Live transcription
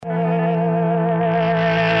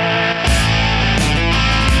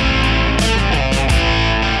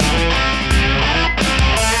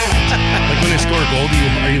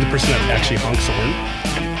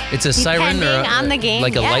It's a siren or Depending on the game,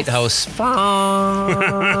 like a yes. lighthouse.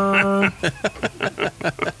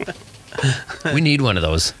 We need one of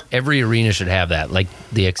those. Every arena should have that, like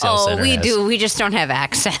the Excel Oh, Center we has. do. We just don't have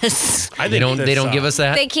access. I They think don't give us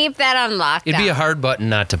that? They keep that on lockdown. It'd be a hard button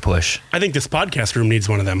not to push. I think this podcast room needs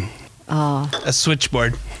one of them. A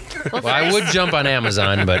switchboard. Well, Well, I would jump on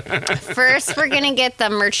Amazon, but first, we're going to get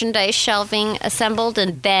the merchandise shelving assembled,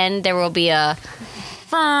 and then there will be a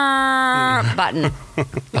button.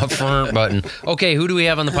 a front button. Okay, who do we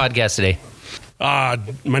have on the podcast today?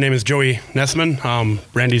 My name is Joey Nessman.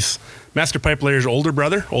 Randy's master pipe player's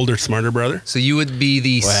older, smarter brother. So you would be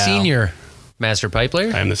the Wow. senior master pipe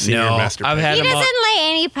player? I am the senior No, master I've pipe. had He him doesn't on. lay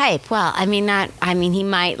any pipe. Well, I mean, he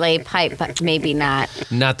might lay pipe, but maybe not.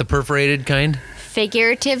 Not the perforated kind?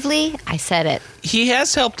 Figuratively, I said it. He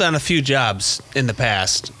has helped on a few jobs in the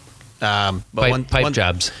past. But Pipe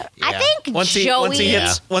jobs. I think once he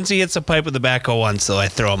hits a pipe with the backhoe once, though I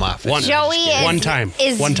throw him off. Joey is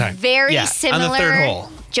One time. very Yeah, similar. on the third hole.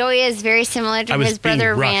 Joey is very similar to I was his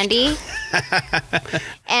brother being rushed. Randy.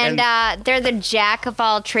 and they're the jack of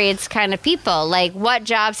all trades kind of people. Like, what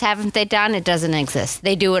jobs haven't they done? It doesn't exist.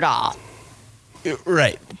 They do it all.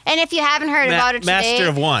 Right. And if you haven't heard about it today, master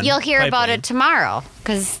of one, you'll hear about pipeline. it tomorrow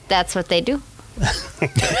because that's what they do. I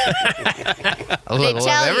They love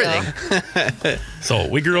tell everything. So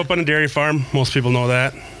we grew up on a dairy farm. Most people know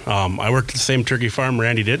that. I worked at the same turkey farm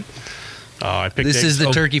Randy did. I picked This eggs. is the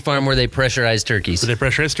turkey farm where they pressurize turkeys. So they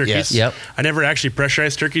pressurized turkeys. Yes. Yep. I never actually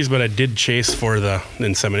pressurized turkeys, but I did chase for the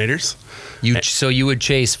inseminators. So you would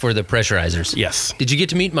chase for the pressurizers? Yes. Did you get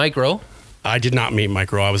to meet Mike Rowe? I did not meet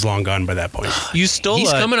Mike Rowe. I was long gone by that point. You stole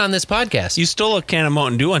He's coming on this podcast. You stole a can of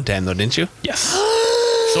Mountain Dew one time, though, didn't you? Yes.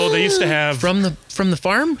 So they used to have from the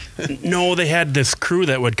farm? No, they had this crew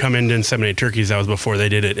that would come in to inseminate turkeys. That was before they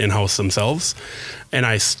did it in-house themselves. And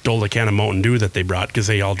I stole a can of Mountain Dew that they brought because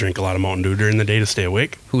they all drink a lot of Mountain Dew during the day to stay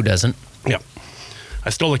awake. Who doesn't? Yep. I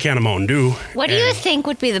stole a can of Mountain Dew. What do you think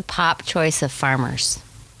would be the pop choice of farmers?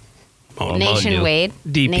 Mountain Nationwide.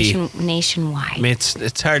 DP. Nationwide. I mean,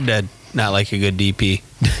 it's hard to not like a good DP.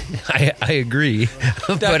 I agree.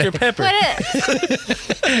 Dr. Pepper.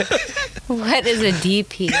 What is a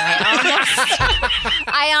DP?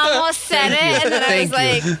 I almost said it, and then I was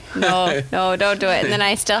like, no, don't do it. And then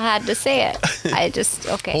I still had to say it.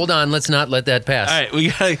 Okay. Hold on, let's not let that pass. All right, we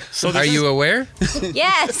got. Are you aware?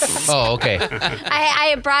 Yes. Oh, okay.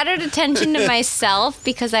 I brought it attention to myself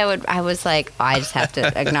because I was like, I just have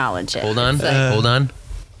to acknowledge it. Hold on. It's like, Hold on.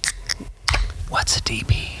 What's a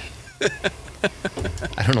DP?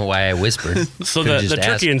 I don't know why I whispered. So Could've the just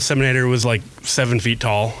turkey asked. inseminator was like 7 feet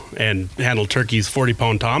tall and handled turkeys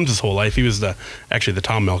 40-pound toms his whole life. He was actually the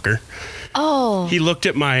tom milker. oh. He looked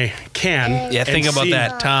at my can. Yeah, think and about seen-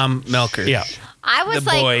 that, Tom Melker. Yeah. I was the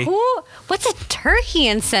like, boy. what's a turkey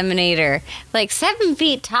inseminator? Like 7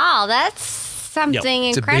 feet tall. That's something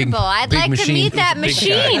It's a incredible. big- I'd big like to machine. meet that Big guy.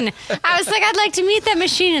 machine. I was like, I'd like to meet that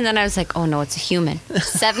machine. And then I was like, oh no, it's a human.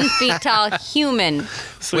 7 feet tall human.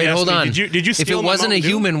 So Wait, he asked hold me, on. Did you if steal it my wasn't a Mountain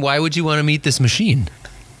Dew? human, why would you want to meet this machine?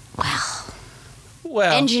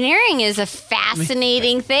 Well, Engineering is a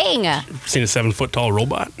fascinating thing. Seen a 7 foot tall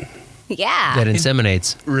robot? Yeah. That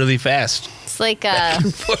inseminates. really fast. It's like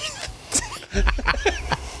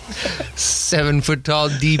 7 foot tall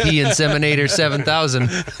DP inseminator 7000.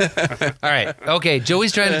 All right. Okay.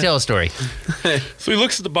 Joey's trying to tell a story. So he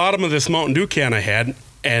looks at the bottom of this Mountain Dew can I had,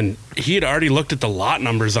 and he had already looked at the lot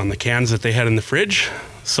numbers on the cans that they had in the fridge.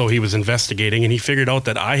 So he was investigating, and he figured out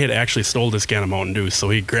that I had actually stole this can of Mountain Dew. So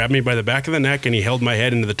he grabbed me by the back of the neck, and he held my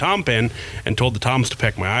head into the tom pen and told the toms to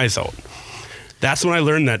peck my eyes out. That's when I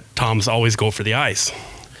learned that toms always go for the eyes.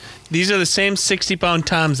 These are the same 60-pound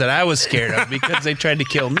toms that I was scared of because they tried to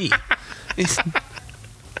kill me.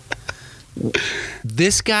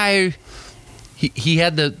 This guy, he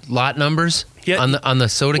had the lot numbers Yeah. on the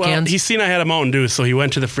soda Well, cans. he seen I had a Mountain Dew, so he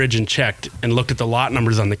went to the fridge and checked and looked at the lot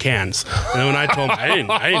numbers on the cans. And then when I told him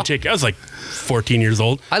I didn't take, I was like 14 years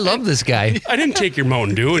old. I love this guy. I didn't take your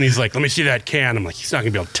Mountain Dew. And he's like, let me see that can. I'm like, he's not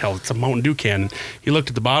going to be able to tell. It's a Mountain Dew can. And he looked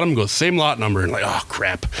at the bottom and goes, same lot number. And like, oh,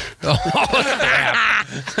 crap.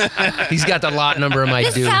 He's got the lot number of my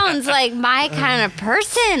this dude. sounds like my kind of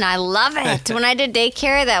person. I love it. When I did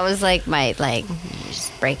daycare, that was like my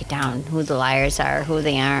just break it down who the liars are, who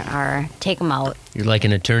they are, take them out. You're like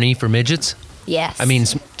an attorney for midgets? Yes. I mean,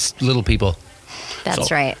 little people. that's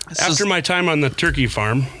So, right. After my time on the turkey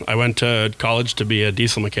farm, I went to college to be a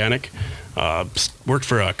diesel mechanic. Worked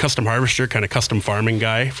for a custom harvester, kind of custom farming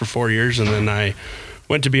guy for 4 years. And then I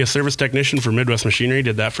went to be a service technician for Midwest Machinery.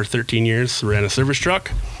 Did that for 13 years. Ran a service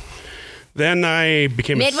truck. Then I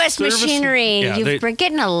became Midwest a service. Machinery. Yeah, We're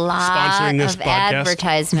getting a lot sponsoring this of podcast.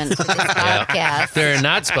 advertisements for this podcast. They're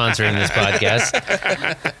not sponsoring this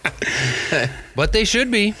podcast, but they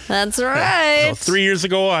should be. That's right. So 3 years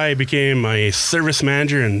ago, I became a service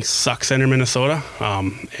manager in Sauk Center, Minnesota.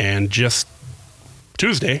 And just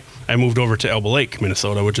Tuesday, I moved over to Elbow Lake,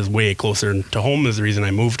 Minnesota, which is way closer to home. Is the reason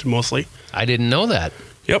I moved mostly. I didn't know that.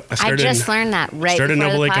 Yep, I just learned that right started in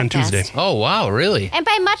before Elbow the Lake on podcast. Tuesday. Oh, wow, really? And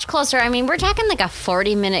by much closer, I mean we're talking like a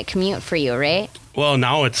 40-minute commute for you, right? Well,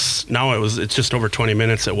 it's just over 20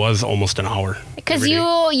 minutes. It was almost an hour. Because every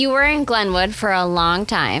day. you were in Glenwood for a long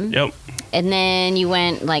time. Yep. And then you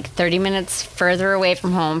went like 30 minutes further away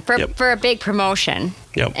from home for a big promotion.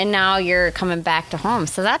 Yep. And now you're coming back to home.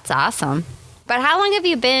 So that's awesome. But how long have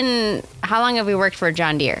you worked for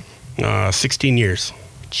John Deere? 16 years.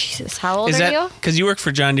 Jesus, how old Is are that you? because you worked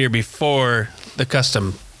for John Deere before the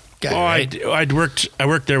custom guy, right? I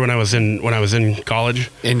worked there when I was in college,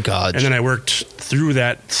 In college. and then I worked through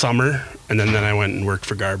that summer, and then I went and worked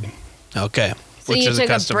for Garb. Okay. So you took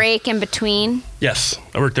a break in between. Yes,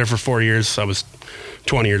 I worked there for 4 years. I was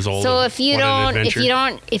 20 years old. So and if you wanted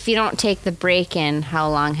an don't take the break in, how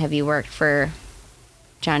long have you worked for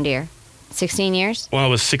John Deere? 16 years? Well, I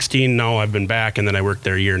was 16. Now I've been back, and then I worked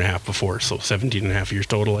there a year and a half before, so 17 and a half years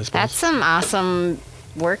total, I suppose. That's some awesome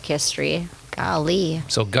work history. Golly.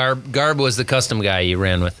 So Garb was the custom guy you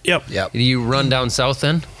ran with. Yep. Yep. Did you run down south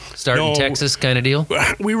then? Start in No. Texas kind of deal?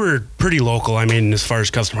 We were pretty local. I mean, as far as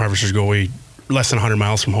custom harvesters go, we less than 100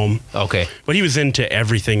 miles from home. Okay. But he was into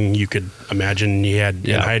everything you could imagine. He had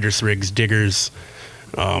Yeah. anhydrous rigs, diggers,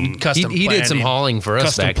 Custom He did some planning. hauling for us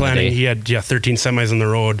custom back planning. in the day. He had 13 semis on the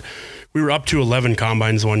road. We were up to 11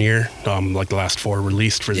 combines one year. Like the last 4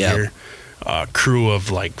 released for the Yep. year. Crew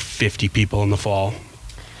of like 50 people in the fall.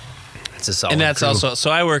 It's a solid And that's crew. also,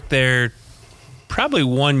 so I worked there probably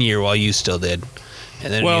 1 year while you still did.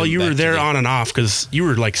 And then Well, we you went were back to there the- on and off because you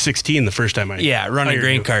were like 16 the first time I Yeah, running hired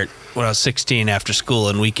grain you. cart when I was 16 after school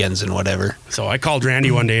and weekends and whatever. So I called Randy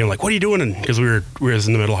one day and I'm like, "What are you doing?" Because we was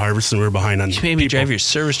in the middle of harvest and we were behind on. You made me people. drive your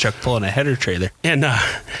service truck pulling a header trailer. And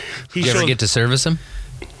he Did you ever showed, get to service him?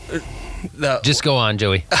 Just go on,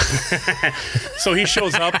 Joey. so he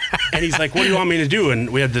shows up and he's like, "What do you want me to do?"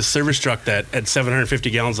 And we had this service truck that had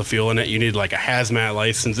 750 gallons of fuel in it. You needed like a hazmat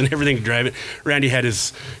license and everything to drive it. Randy had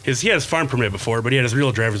his he had his farm permit before, but he had his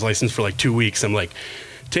real driver's license for like 2 weeks. I'm like,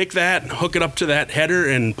 "Take that, hook it up to that header,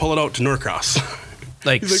 and pull it out to Norcross."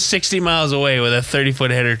 Like, He's like- 60 miles away with a 30-foot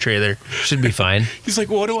header trailer. Should be fine. He's like,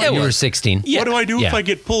 "What do I You do? were 16. What do I do if Yeah. I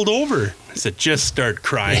get pulled over?" I said, "Just start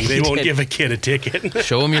crying. They won't give a kid a ticket."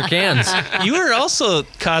 Show him your cans. You were also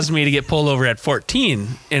caused me to get pulled over at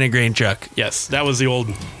 14 in a grain truck. Yes, that was the old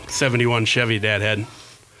 71 Chevy Dad had.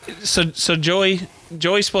 So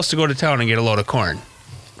Joey's supposed to go to town and get a load of corn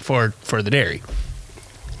for the dairy.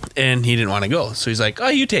 And he didn't want to go. So he's like, "Oh,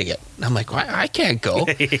 you take it." And I'm like, "Why? I can't go."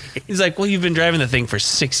 He's like, "Well, you've been driving the thing for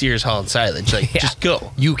 6 years hauling silage. Like, just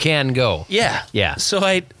go." You can go. Yeah. Yeah. So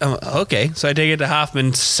okay. So I take it to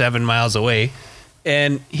Hoffman 7 miles away,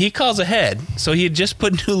 and he calls ahead. So he had just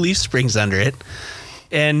put new leaf springs under it.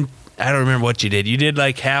 And I don't remember what you did. You did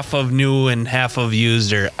like half of new and half of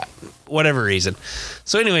used or whatever reason.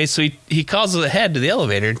 So anyway, so he calls ahead to the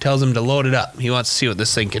elevator and tells him to load it up. He wants to see what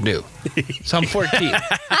this thing can do. So I'm 14.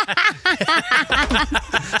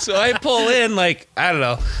 So I pull in like, I don't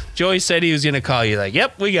know. Joey said he was going to call you. Like,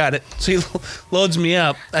 "Yep, we got it." So he loads me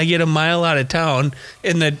up. I get a mile out of town,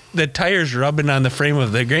 and the tire's rubbing on the frame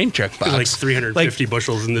of the grain truck box. Like 350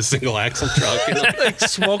 bushels in this single axle truck. Like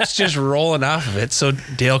smoke's just rolling off of it. So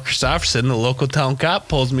Dale Christopherson, the local town cop,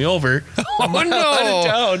 pulls me over. Oh,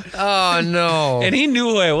 no. Town, Oh, no. and he knew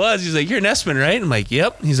who I was. He's like, "You're Nessman, right?" I'm like,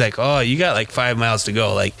 "Yep." He's like, "Oh, you got like 5 miles to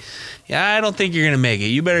go." Like, "Yeah, I don't think you're gonna make it.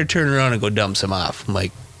 You better turn around and go dump some off." I'm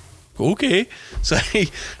like, "Okay." So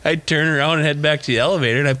I turn around and head back to the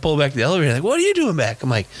elevator, and I pull back to the elevator. Like, "What are you doing back?" I'm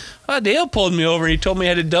like, "Oh, Dale pulled me over. And he told me I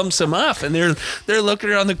had to dump some off." And they're looking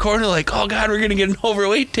around the corner like, "Oh God, we're gonna get an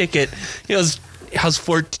overweight ticket." He goes, I was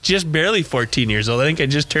just barely 14 years old. I think I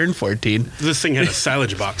just turned 14. This thing had a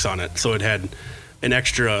silage box on it, so it had an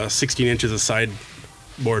extra 16 inches of side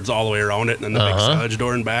boards all the way around it, and then the big silage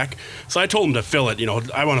door and back. So I told them to fill it.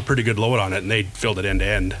 I want a pretty good load on it, and they filled it end to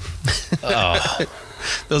end.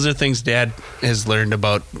 Those are things Dad has learned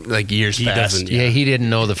about like years He past. doesn't. Yeah, he didn't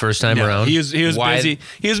know the first time No, around. he was Why- busy.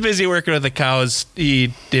 He was busy working with the cows.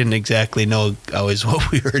 He didn't exactly know always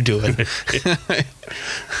what we were doing.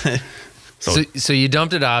 So you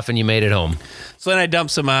dumped it off and you made it home. So then I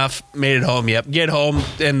dumped some off, made it home. Yep, get home,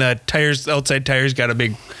 and the outside tires got a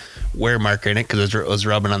big wear marker in it because it was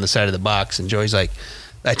rubbing on the side of the box. And Joey's like,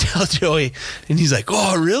 I tell Joey, and he's like,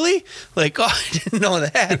 "Oh, really? Like, oh, I didn't know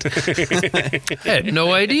that." I had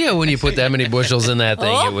no idea when you put that many bushels in that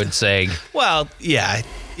thing, it would sag. Well, yeah,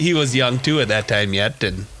 he was young too at that time yet,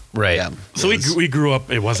 and Right. yeah, So it was- we grew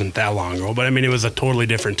up, it wasn't that long ago, but I mean, it was a totally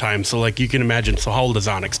different time. So, like, you can imagine, so how old is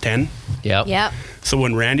Onyx? 10? Yep. Yep. So,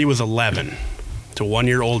 when Randy was 11 to 1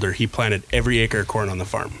 year older, he planted every acre of corn on the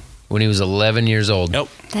farm. When he was 11 years old. Yep.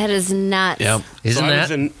 That is nuts. Yep. Isn't so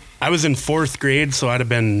that? I was in 4th grade, so I'd have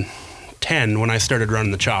been 10 when I started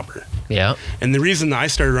running the chopper. Yeah. And the reason that I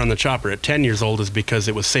started running the chopper at 10 years old is because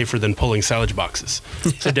it was safer than pulling silage boxes.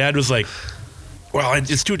 So Dad was like, well,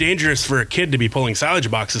 it's too dangerous for a kid to be pulling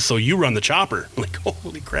silage boxes, so you run the chopper. I'm like,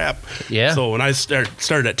 holy crap. Yeah. So when I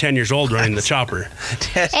started at 10 years old running the chopper,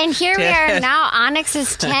 And here we are now. Onyx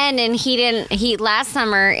is 10, and he last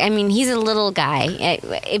summer. I mean, he's a little guy,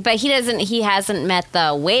 but he hasn't met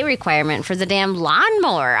the weight requirement for the damn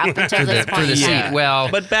lawnmower up until this point. For the in seat. time. Well,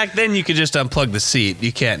 But back then, you could just unplug the seat.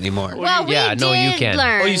 You can't anymore. Well, we Yeah, did no, you can.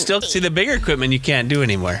 learn. Oh, you still see the bigger equipment you can't do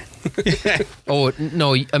anymore. oh,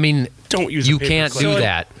 no, I mean, don't use a you paper can't clip. do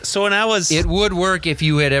that. So when I was It would work if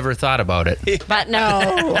you had ever thought about it. But no,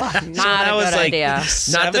 not I a was good like idea. Not that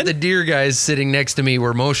seven? the deer guys sitting next to me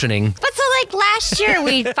were motioning. But so like last year,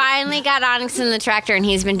 we finally got Onyx in the tractor, and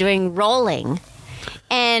he's been doing rolling.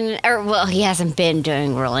 He hasn't been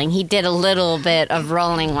doing rolling. He did a little bit of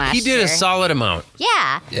rolling last He year. did a solid amount.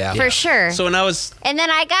 Yeah, Yeah. for sure. So when I was And then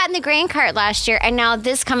I got in the grain cart last year, and now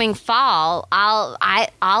this coming fall, all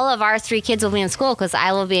of our 3 kids will be in school because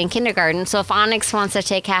I will be in kindergarten. So if Onyx wants to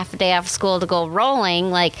take half a day off school to go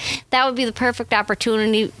rolling, like that would be the perfect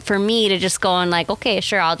opportunity for me to just go and like, okay,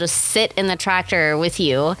 sure, I'll just sit in the tractor with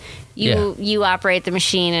you. You operate the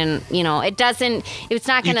machine, and it doesn't. It's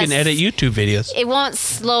not you going can edit YouTube videos. It won't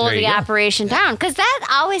slow There you the go. operation down, because that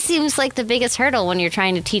always seems like the biggest hurdle when you're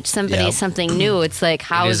trying to teach somebody Yep. something new. It's like,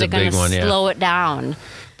 how It is is it a going big to one, yeah. slow it down?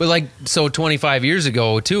 But like, so 25 years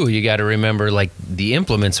ago, too, you got to remember, like, the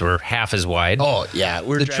implements were half as wide. Oh yeah,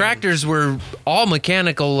 The tractors were all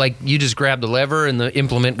mechanical, like you just grab the lever and the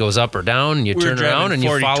implement goes up or down, and you We were turn around and you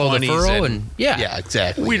driving follow the 40-20s furrow, and yeah. yeah,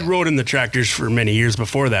 exactly. We'd rode in the tractors for many years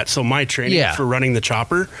before that. So my training Yeah. for running the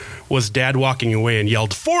chopper was Dad walking away and yelled,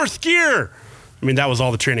 4th gear! I mean, that was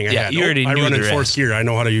all the training I Yeah, had. you already I knew run in the 4th rest. gear. I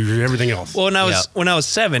know how to use everything else. Well, Yeah. when I was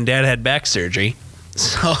 7, Dad had back surgery.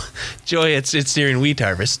 So Joey, it's during wheat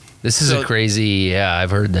harvest. This is So- a crazy, yeah, I've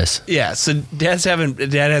heard this. Yeah, so Dad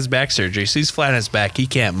has back surgery, so he's flat on his back. He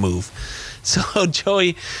can't move. So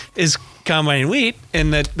Joey is combining wheat,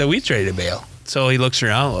 and the wheat's ready to bale. So he looks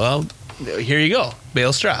around. Well, here you go,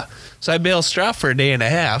 bale straw. So I bale straw for a day and a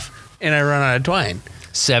half, and I run out of twine.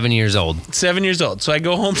 7 years old. 7 years old. So I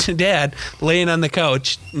go home to Dad, laying on the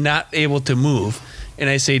couch, not able to move, and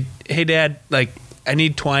I say, "Hey, Dad, like I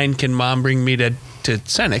need twine. Can Mom bring me to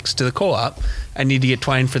Senex, to the co-op? I need to get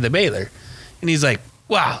twine for the baler." And he's like,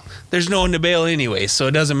 "Wow, there's no one to bale anyway, so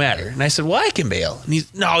it doesn't matter." And I said, "Well, I can bale." And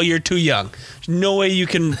he's, "No, you're too young. There's no way you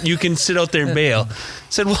can sit out there and bale." I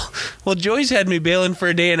said, well, Joey's had me baling for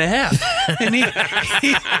a day and a half. And he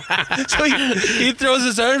throws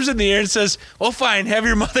his arms in the air and says, "Well, fine, have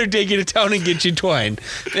your mother take you to town and get you twine."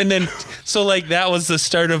 And then, so like that was the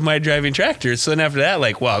start of my driving tractor. So then after that,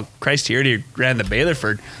 like, well, Christ, he already ran the baler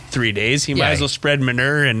for 3 days. He might Yeah. as well spread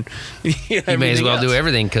manure and You may as well do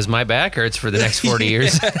everything because my back hurts for the next 40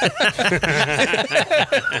 years.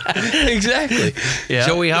 Exactly. Yeah.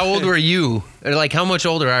 Joey, how old were you? Or like, how much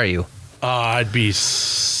older are you? I'd be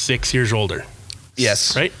 6 years older,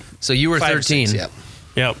 Yes. right? So you were 5 or 13, 6,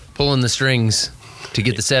 yeah. Yep. pulling the strings to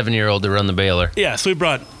get the 7-year-old to run the baler. Yeah, so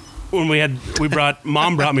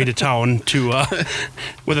Mom brought me to town to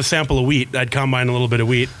with a sample of wheat. I'd combine a little bit of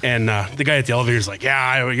wheat, and the guy at the elevator's like,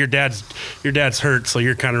 "Yeah, your dad's hurt, so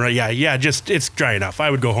you're kind of right. Yeah, just it's dry enough.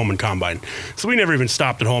 I would go home and combine." So we never even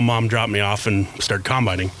stopped at home. Mom dropped me off and started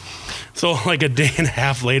combining. So like a day and a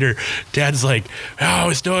half later, Dad's like, "Oh,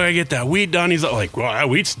 we still gotta get that wheat done." He's like, "Well, that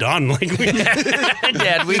wheat's done." Like,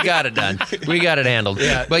 Dad, we got it done. We got it handled.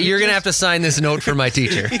 Yeah. But you're going to have to sign this note for my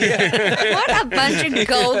teacher. What a bunch of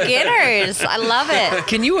go-getters. I love it.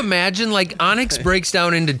 Can you imagine, like, Onyx breaks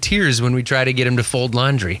down into tears when we try to get him to fold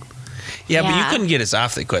laundry? Yeah, but you Yeah. couldn't get us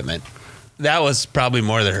off the equipment. That was probably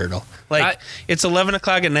more the hurdle. Like, it's 11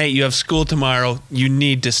 o'clock at night. You have school tomorrow. You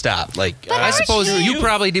need to stop. Like, I suppose you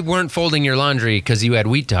probably weren't folding your laundry because you had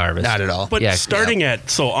wheat to harvest. not at all. But Yeah, starting at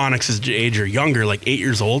Onyx's age or younger, like 8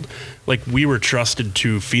 years old, like we were trusted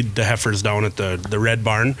to feed the heifers down at the red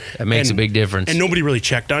barn. That makes a big difference. And nobody really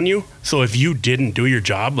checked on you. So if you didn't do your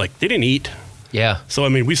job, like they didn't eat. Yeah. So, I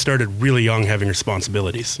mean, we started really young having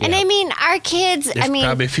responsibilities. And I mean, our kids, There's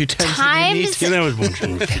probably a few times that you need times Yeah,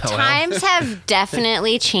 that was times have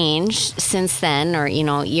definitely changed since then, or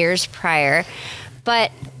years prior,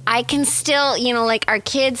 but I can still, like our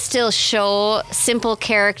kids still show simple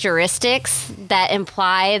characteristics that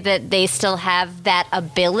imply that they still have that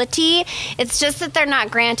ability. It's just that they're not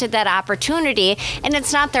granted that opportunity, and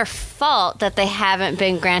it's not their fault that they haven't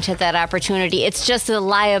been granted that opportunity. It's just the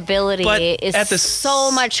liability But is at the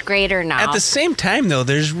so much greater now. At the same time, though,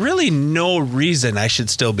 there's really no reason I should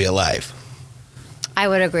still be alive. I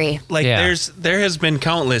would agree. Like Yeah. there has been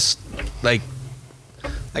countless like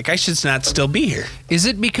I should not still be here. Is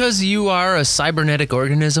it because you are a cybernetic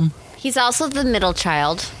organism? He's also the middle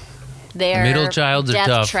child. They're Middle childs are death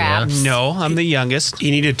tough, yeah. traps. No, I'm the youngest. He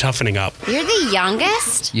needed toughening up. You're the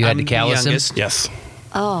youngest? You had I'm to the callous him? youngest. Yes.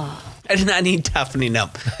 Oh. I do not need toughening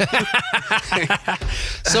up.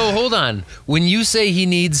 So hold on. When you say he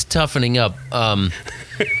needs toughening up,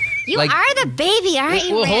 You Like- are the baby, aren't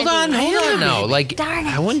you? well, hold Randy? on now. Like, Darn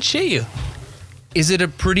I it. wouldn't shit you. is it a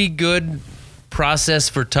pretty good process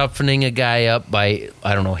for toughening a guy up by,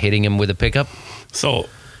 I don't know, hitting him with a pickup? So,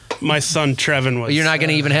 my son Trevin was. You're not going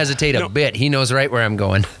to even hesitate a no. bit. He knows right where I'm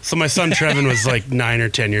going. So my son Trevin was like 9 or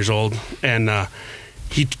 10 years old, and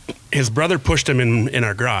his brother pushed him in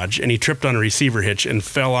our garage, and he tripped on a receiver hitch and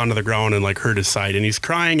fell onto the ground and like hurt his side, and he's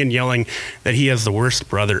crying and yelling that he has the worst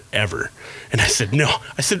brother ever. And I said, no.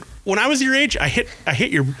 I said, when I was your age, I hit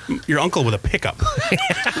your uncle with a pickup.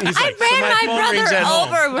 And he's like, ran my phone rings brother at home.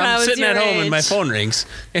 over when I'm I was sitting your at home and my age. phone rings,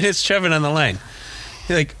 and it's Trevin on the line.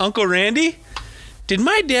 He's like, Uncle Randy, did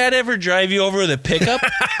my dad ever drive you over with a pickup?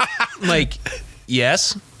 I'm like,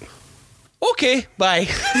 yes. Okay, bye.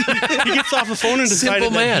 he gets off the phone and decided Simple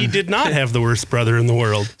that man. he did not have the worst brother in the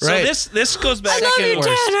world. Right. So this goes back. I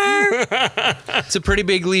love you, Tanner. It's a pretty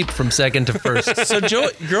big leap from second to first. So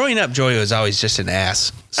growing up, Joey was always just an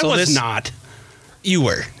ass. So I was this, not. You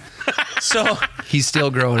were. So He's still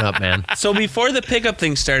growing up, man. so before the pickup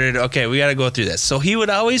thing started, okay, we got to go through this. So he would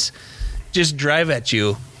always just drive at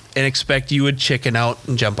you and expect you would chicken out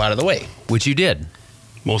and jump out of the way. Which you did.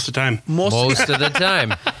 Most of the time. Most of the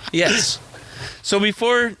time. Yes. So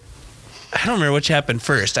before, I don't remember which happened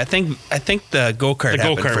first. I think the go-kart The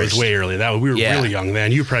happened go-kart first. was way early. We were Yeah. really young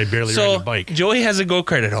then. You were probably barely riding a bike. Joey has a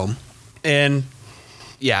go-kart at home. And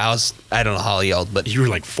yeah, I don't know how I yelled, but You were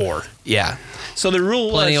like 4. yeah. So the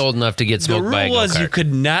rule Plenty was old enough to get the smoked by a rule was you go-kart.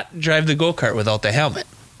 could not drive the go-kart without the helmet.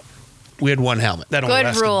 We had one helmet. That only Good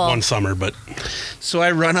lasted rule. one summer, but So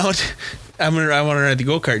I run out. I want to ride the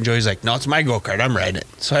go-kart, and Joey's like, "No, it's my go-kart. I'm riding it."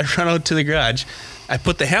 So I run out to the garage. I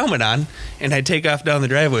put the helmet on, and I take off down the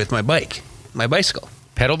driveway with my bicycle.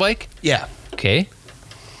 Pedal bike? Yeah. Okay.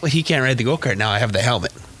 Well, he can't ride the go-kart now. I have the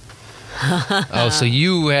helmet. Oh, so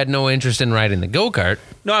you had no interest in riding the go-kart.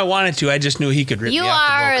 No, I wanted to. I just knew he could rip You me off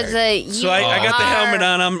are the go-kart. the. You So I got the are- helmet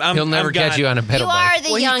on. He'll never I'm catch gone. you on a You pedal are bike. the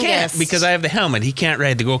Well, he can't youngest. because I have the helmet. He can't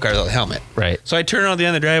ride the go-kart without the helmet. Right. So I turn around the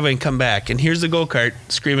end of the driveway and come back, and here's the go-kart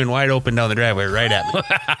screaming wide open down the driveway right at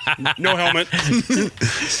me. no helmet.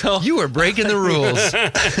 So You were breaking the rules.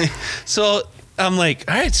 So I'm like,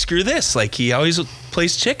 all right, screw this. Like, he always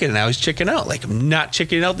plays chicken, and I was chicken out. Like, I'm not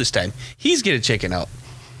chickening out this time. He's going to chicken out.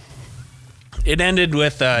 It ended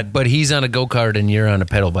with, But he's on a go-kart and you're on a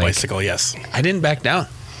pedal bike. Bicycle, yes. I didn't back down.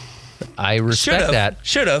 I respect Should've. that.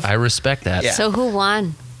 Should've. I respect that. Yeah. So who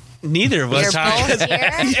won? Neither of us. You're both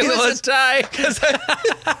here? It was a tie.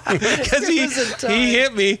 Because he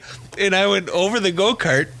hit me, and I went over the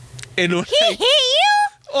go-kart. And He hit you?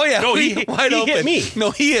 oh, yeah. No, we- he wide hit open. me.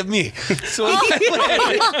 No, he hit me. So When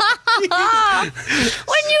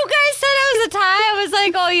you guys said it was a tie, I was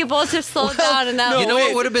like, oh, you both have slowed down and now. You know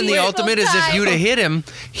what would have been the ultimate is if you'd have hit him,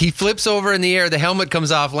 he flips over in the air, the helmet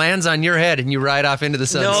comes off, lands on your head, and you ride off into the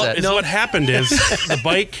sunset. No, what happened is the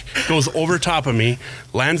bike goes over top of me,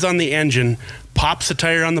 lands on the engine, pops a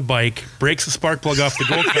tire on the bike, breaks the spark plug off the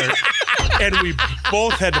go-kart, and we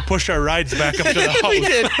both had to push our rides back up to the house. We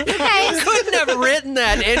did. guys, Couldn't have written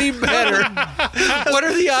that any better. What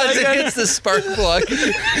are the odds it hits the spark plug?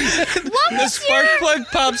 The spark plug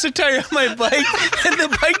pops a tire on my bike, and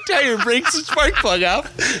the bike tire breaks the spark plug off,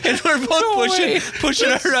 and we're both pushing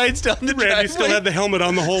our rides down the Randy driveway. still had the helmet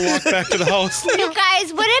on the whole walk back to the house. you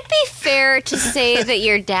guys, would it be fair to say that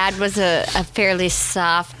your dad was a fairly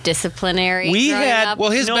soft disciplinary? We growing had- up?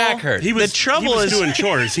 Well, his No. back hurt. He was, The trouble he was is- doing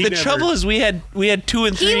chores. He The never- trouble is we had 2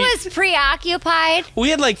 and 3. He was preoccupied. we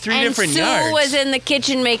had like 3 And different Sue yards. was in the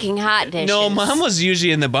kitchen making hot dishes. No, Mom was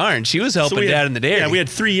usually in the barn. She was helping we had- Dad in the dairy. Yeah, we had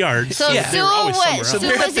 3 yards. So Yeah. Sue They were always somewhere was, else. Sue So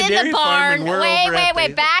they're was at the in the dairy farm barn. and we're over at Wait,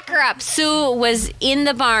 the- back her up. Sue was in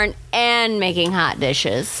the barn and making hot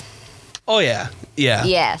dishes. Oh yeah. Yeah.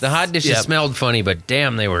 Yes. The hot dishes Yep. smelled funny, but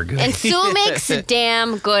damn, they were good. And Sue makes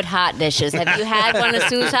damn good hot dishes. Have you had one of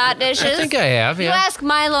Sue's hot dishes? I think I have, You yeah. ask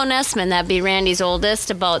Milo Nessman, that'd be Randy's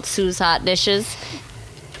oldest, about Sue's hot dishes.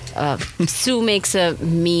 Sue makes a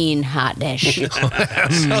mean hot dish.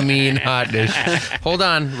 Mean hot dish. Hold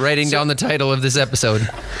on, writing down the title of this episode.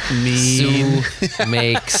 Sue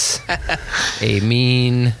makes a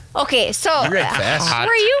mean. Okay, so You read fast. hot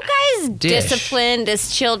were you guys dish. disciplined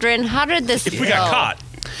as children? How did this If we got go? caught,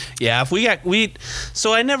 Yeah, if we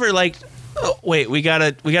so I never liked. Oh, wait, we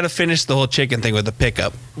gotta finish the whole chicken thing with the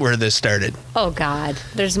pickup where this started. Oh God,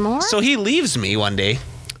 there's more. So he leaves me one day.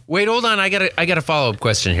 Wait, hold on. I got a follow up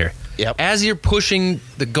question here. Yep. As you're pushing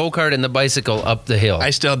the go kart and the bicycle up the hill, I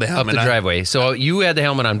still had the up helmet the on. driveway. So you had the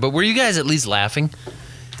helmet on, but were you guys at least laughing?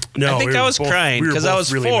 no, I think we I were was both- crying we were 'cause I both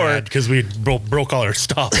was really 4. mad because we broke all our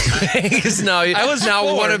stuff. Because now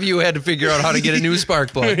one of you had to figure out how to get a new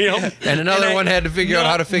spark plug, Yep. and another one had to figure out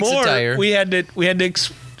how to fix a tire. We had to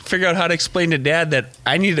figure out how to explain to Dad that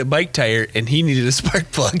I needed a bike tire and he needed a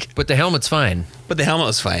spark plug. But the helmet's fine. But the helmet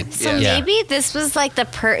was fine. So Yeah. maybe this was like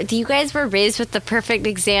you guys were raised with the perfect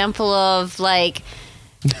example of like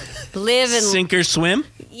live and Sink or swim?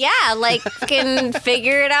 like can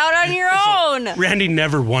figure it out on your own. Randy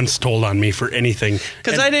never once told on me for anything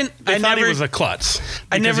 'Cause And I didn't- They I thought he never- was a klutz.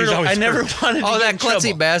 I because never he's always wanted Oh, to that get in klutzy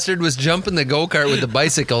trouble. bastard was jumping the go kart with the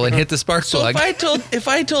bicycle and hit the spark So plug. if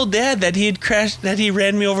I told Dad that he had crashed, that he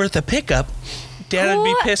ran me over with a pickup, Dad would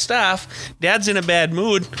be What? pissed off. Dad's in a bad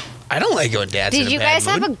mood. I don't like it when Dad's in Did a you bad guys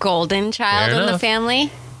mood. have a golden child Fair in the enough. family?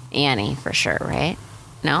 Annie, for sure, right?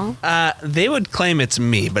 No? They would claim it's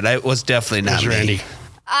me, but I was definitely not It was me. Randy.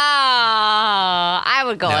 Oh, I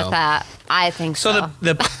would go No. with that. I think so. So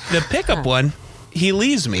the pickup one, he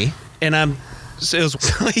leaves me, and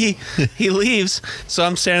he leaves. So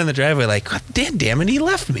I'm standing in the driveway like, God damn it, he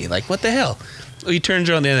left me. Like, what the hell? He turns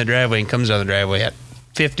around the end of the driveway and comes down the driveway at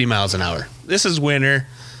 50 miles an hour. This is winter.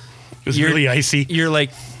 It was You're- really icy. You're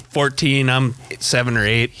like 14. I'm 7 or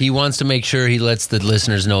 8. He wants to make sure he lets the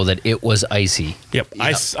listeners know that it was icy. Yep.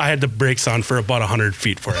 I had the brakes on for about 100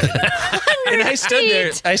 feet for it. And I stood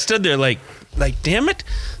there. I stood there like, damn it!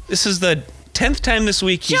 This is the 10th time this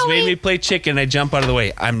week he's Joey. made me play chicken. I jump out of the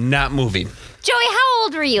way. I'm not moving. Joey, how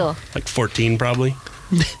old were you? Like 14 probably.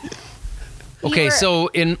 Okay, were- so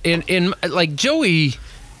in like Joey,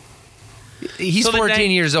 he's So the 14 night-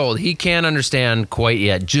 years old. He can't understand quite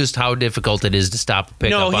yet just how difficult it is to stop a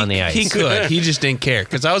pickup on the ice. he could. He just didn't care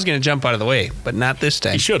because I was going to jump out of the way, but not this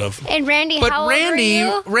time. He should have. And Randy, But how old were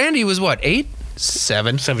you? Randy was what, 8?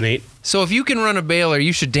 7. 7, 8. So if you can run a baler,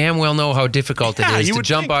 you should damn well know how difficult it Yeah, is you to would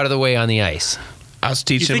jump think. out of the way on the ice. I was You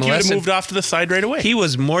teaching think him you'd a have lesson. moved off to the side right away? He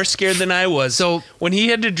was more scared than I was. So- when he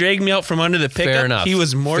had to drag me out from under the pickup, enough. he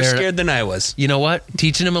was more Fair scared than I was. You know what?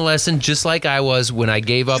 Teaching him a lesson just like I was when I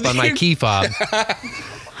gave up on my key fob.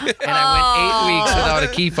 And I went 8 weeks without a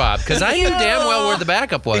key fob because I knew damn well where the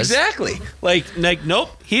backup was. Exactly. Like, nope.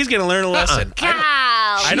 He's going to learn a lesson.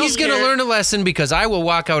 Kyle. She's going to learn a lesson because I will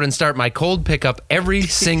walk out and start my cold pickup every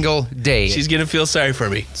single day. She's going to feel sorry for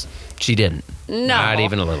me. She didn't. No. Not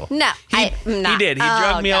even a little. No, He did. He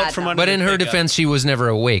dragged me out from under But the in her pickup. defense, she was never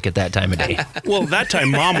awake at that time of day. Well, that time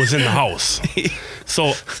Mom was in the house.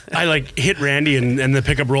 So I like hit Randy and the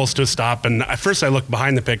pickup rolls to a stop. And at first I looked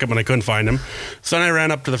behind the pickup and I couldn't find him. So then I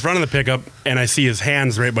ran up to the front of the pickup and I see his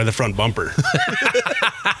hands right by the front bumper.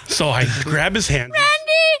 So I grab his hand. Randy,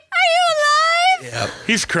 are you alive?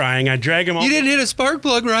 He's crying. I drag him out. You didn't hit a spark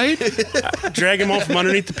plug, right? Drag him out from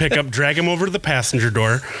underneath the pickup, drag him over to the passenger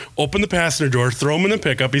door, open the passenger door, throw him in the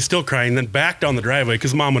pickup. He's still crying, then back down the driveway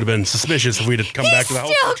because Mom would have been suspicious if we'd have come back to the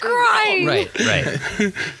house. Still crying.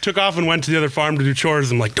 right. Took off and went to the other farm to do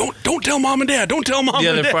chores. I'm like, don't tell Mom and Dad. Don't tell Mom The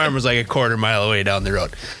and other Dad. farm was like a quarter mile away down the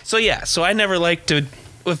road. So I never liked to.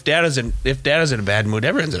 If dad is in a bad mood,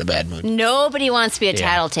 everyone's in a bad mood. Nobody wants to be a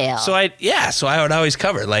tattletale. So I would always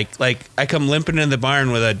cover. Like I come limping in the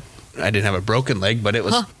barn with I didn't have a broken leg, but it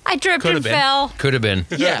was I tripped Could and have been. fell. Could have been.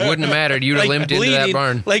 Yeah. Wouldn't have mattered. You'd have limped into that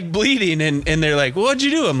barn. like bleeding, and they're like, well, "What'd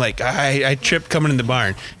you do?" I'm like, "I tripped coming in the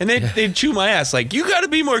barn," and they'd chew my ass like, "You got to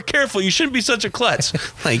be more careful. You shouldn't be such a klutz."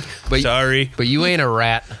 Like, But- sorry. But you ain't a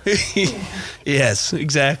rat. Yes,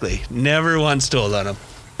 exactly. Never once told on him.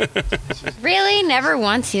 Really? Never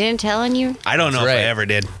once? He didn't tell on you? I don't know That's if right. I ever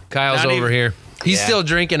did. Kyle's Not over even- here. He's still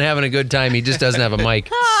drinking, having a good time. He just doesn't have a mic.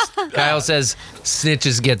 Kyle says,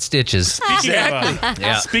 snitches get stitches.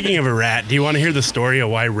 Speaking of a rat, do you want to hear the story of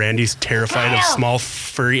why Randy's terrified of small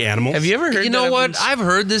furry animals? Have you ever heard? You know what? I've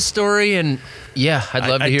heard this story, and yeah, I'd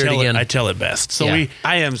love to hear it again. I tell it best. So Yeah.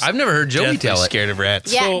 I've never heard Joey tell it. Scared of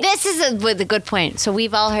rats. Yeah, So- this is with a good point. So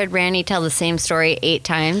we've all heard Randy tell the same story 8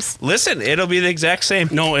 times. Listen, it'll be the exact same.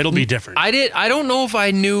 No, it'll be different. I don't know if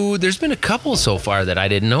I knew. There's been a couple so far that I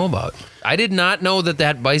didn't know about. I did not know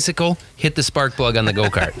that bicycle hit the spark plug on the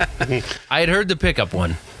go-kart. I had heard the pickup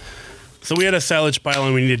one. So we had a silage pile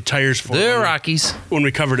and we needed tires for The it Rockies. when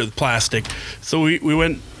we covered it with plastic. So we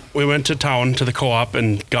went to town to the co-op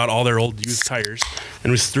and got all their old used tires,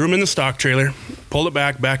 and we threw them in the stock trailer, pulled it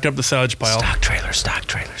backed up the silage pile. Stock trailer.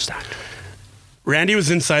 Randy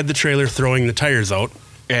was inside the trailer throwing the tires out,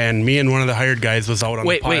 and me and one of the hired guys was out on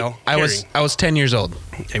the pile. I was 10 years old.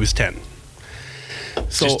 He was 10.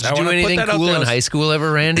 So Did you I do wanna put anything that out cool there. in high school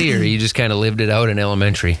ever, Randy, or you just kind of lived it out in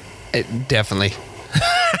elementary? Definitely.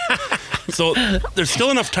 So there's still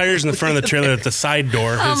enough tires in the front of the trailer at the side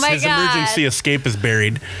door. Oh my His God. emergency escape is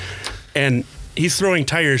buried. And he's throwing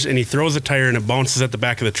tires, and he throws a tire, and it bounces at the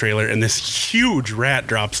back of the trailer, and this huge rat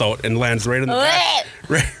drops out and lands right in the back,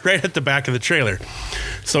 right at the back of the trailer.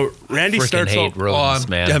 So Randy Freaking starts hate out, rodents,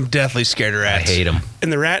 man. I'm definitely scared of I rats. hate them.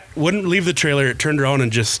 and the rat wouldn't leave the trailer. It turned around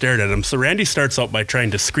and just stared at him. So Randy starts out by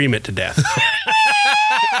trying to scream it to death.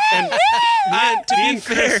 And To me be and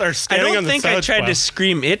Chris fair, are I standing don't on the think I silage tried pile. to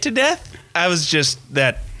scream it to death. I was just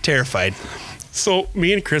that terrified. So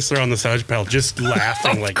me and Chris are on the silage pile just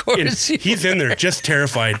laughing. Like course you he's in there just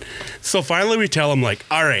terrified. So finally we tell him like,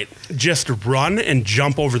 all right, just run and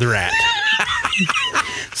jump over the rat.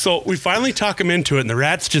 So we finally talk him into it, and the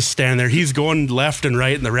rat's just standing there. He's going left and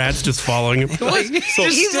right, and the rat's just following him. So,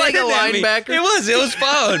 He's like a linebacker. It was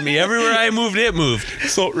following me. Everywhere I moved, it moved.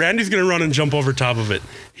 so Randy's going to run and jump over top of it.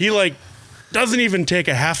 He like doesn't even take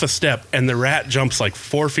a half a step, and the rat jumps like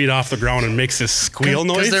 4 feet off the ground and makes this squeal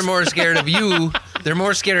noise. Because they're more scared of you. They're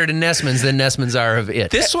more scared of Nessmans than Nessmans are of it.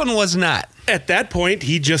 This one was not. At that point,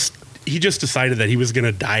 he just decided that he was going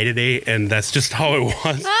to die today, and that's just how it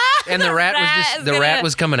was. And the rat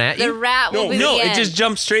was coming at The you? rat will be No, the it end. just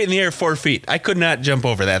jumped straight in the air 4 feet. I could not jump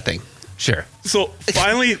over that thing. Sure. So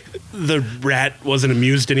finally, the rat wasn't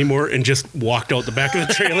amused anymore and just walked out the back of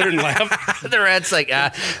the trailer and laughed. The rat's like,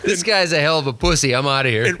 this guy's a hell of a pussy. I'm out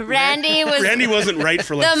of here. Randy wasn't right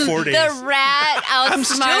for like 4 days. The rat I'm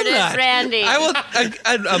still outsmarted not. Randy.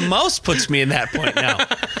 A mouse puts me in that point now.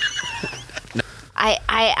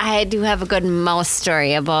 I do have a good mouse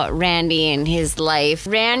story about Randy and his life.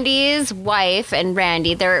 Randy's wife and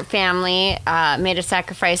Randy, their family, made a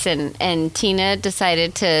sacrifice, and Tina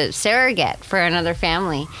decided to surrogate for another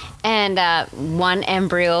family. And one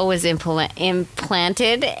embryo was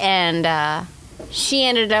implanted, and she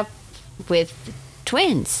ended up with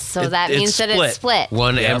twins. So that It means that it's split.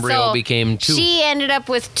 One embryo So became 2. She ended up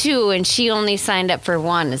with 2, and she only signed up for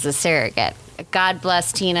 1 as a surrogate. God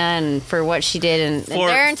bless Tina and for what she did and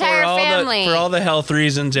their entire family. For all the health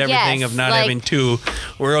reasons, everything Yes, of not like- having 2.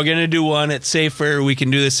 We're going to do 1. It's safer. We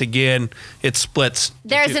can do this again. It splits.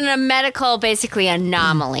 There's a medical, basically,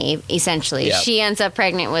 anomaly, essentially. Yeah. She ends up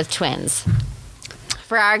pregnant with twins.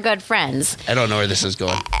 For our good friends. I don't know where this is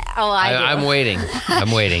going. Oh, I do. I'm waiting.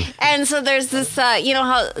 I'm waiting. And so there's this, you know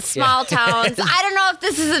how small towns, I don't know if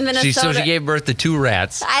this is in Minnesota. So she gave birth to 2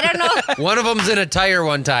 rats. I don't know. One of them's in a tire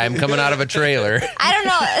one time coming out of a trailer. I don't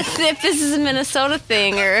know if this is a Minnesota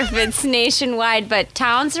thing or if it's nationwide, but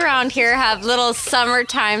towns around here have little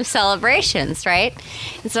summertime celebrations, right?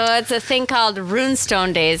 And so it's a thing called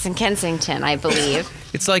Runestone Days in Kensington, I believe.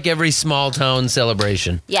 It's like every small town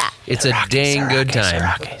celebration. Yeah. It's a dang good time.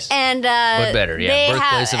 And But better, yeah, they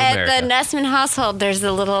birthplace of at America. the Nessman household, there's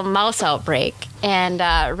a little mouse outbreak, and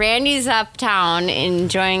Randy's uptown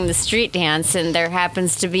enjoying the street dance, and there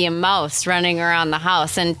happens to be a mouse running around the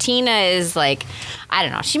house, and Tina is like, I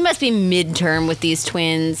don't know, she must be midterm with these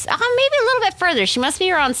twins, maybe a little bit further. She must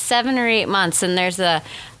be around 7 or 8 months, and there's a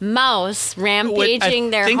mouse rampaging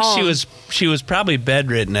their home. I think she was probably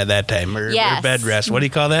bedridden at that time, or Yes. bed rest. What do you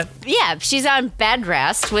call that? Yeah, she's on bed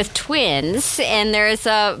rest with twins, and there's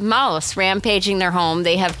a mouse rampaging their home.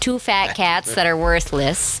 They have 2 fat cats that are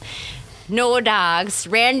worthless, no dogs.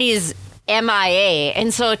 Randy's MIA,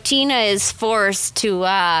 and so Tina is forced to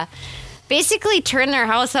basically turned their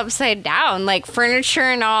house upside down, like furniture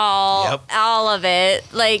and all of it.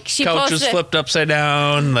 Like she Couch was posted, flipped upside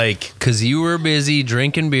down. Like, Because you were busy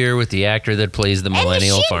drinking beer with the actor that plays the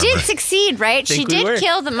millennial and she farmer. did succeed, right? She Think we did were.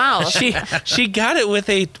 kill the mouse. she got it with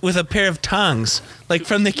a pair of tongs, like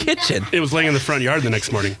from the kitchen. It was laying in the front yard the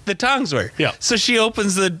next morning. The tongs were. Yeah. So she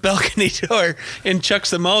opens the balcony door and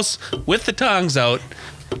chucks the mouse with the tongs out.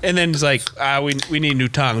 And then it's like, we need new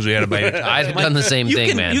tongs. We got to buy new tongs. I'd have done the same you thing,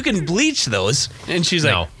 can, man. You can bleach those. And she's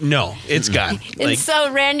like, no, it's gone. And Like, so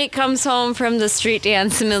Randy comes home from the street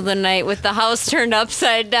dance in the middle of the night with the house turned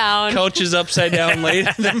upside down. couch is upside down, laid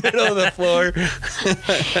in the middle of the floor.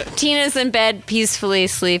 Tina's in bed peacefully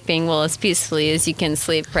sleeping. Well, as peacefully as you can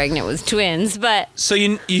sleep pregnant with twins. But So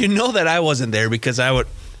you know that I wasn't there because I would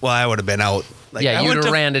have been out. Like, Yeah, I you'd went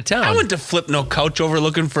have ran to town. I went to flip no couch over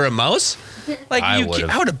looking for a mouse. Like I I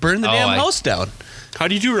would've. would have burned the damn house down. How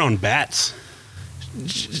do you do around bats?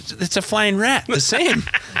 It's a flying rat. The same.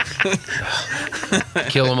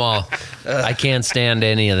 Kill them all. I can't stand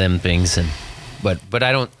any of them things, but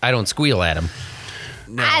I don't squeal at them.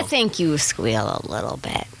 No. I think you squeal a little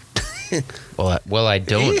bit. Well, I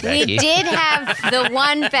don't, We Becky. did have the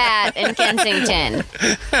one bat in Kensington.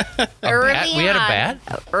 Early We had a on-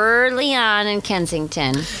 bat? Early on in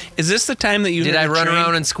Kensington. Is this the time that you Did heard I a run train?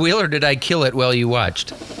 around and squeal, or did I kill it while you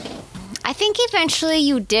watched? I think eventually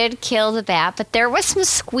you did kill the bat, but there was some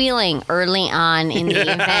squealing early on in the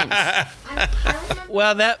event.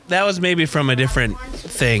 Well, that was maybe from a different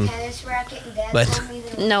thing. But-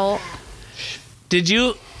 No, Did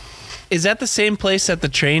you? Is that the same place that the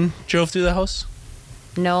train drove through the house?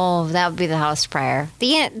 no, that would be the house prior.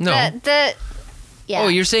 Yeah. Oh,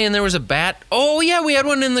 you're saying there was a bat? Oh, yeah, we had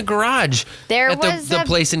one in the garage. There at was the a-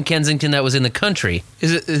 place in Kensington that was in the country.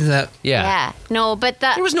 Is that? Yeah. Yeah. No, but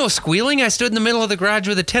There was no squealing. I stood in the middle of the garage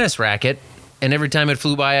with a tennis racket, and every time it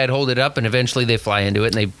flew by, I'd hold it up, and eventually they fly into it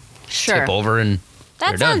and they sure. tip over, and That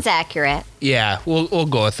they're done. sounds accurate. Yeah, we'll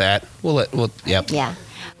go with that. Yep. Yeah.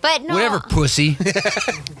 But no, Whatever, pussy.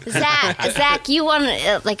 Zach, you want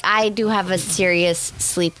to, like, I do have a serious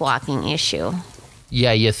sleepwalking issue.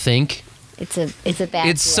 Yeah, you think? It's a bad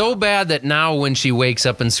It's deal. so bad that now when she wakes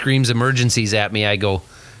up and screams emergencies at me, I go,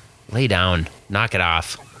 lay down, knock it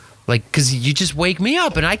off. Like, because you just wake me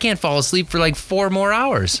up and I can't fall asleep for like 4 more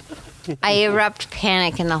hours. I erupt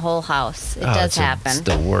panic in the whole house. It Oh, does happen. It's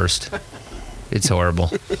the worst. It's horrible.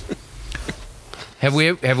 Have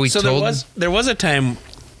we So told? there was a time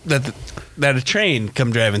that a train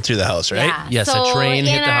come driving through the house, right? Yeah. Yes, a so train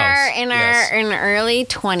hit the house. In Yes. our in early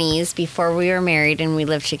 20s, before we were married and we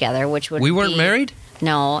lived together, which would We weren't be- married?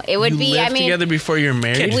 No, it would You be. lived I mean, together before you were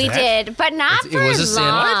married. we did, but not It for was a sin.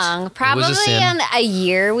 long. What? It was a Probably sin. in a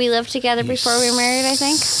year we lived together before we were married. I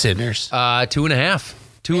think. Sinners. 2.5.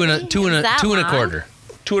 Two and a Is that two and a long? quarter.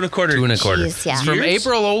 2.25. 2 and a quarter. Jeez, yeah. It's from Years?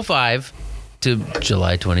 April 05 to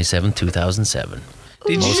July 27, 2007.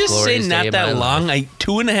 Did you Most just say glorious day not of my that long? life. Like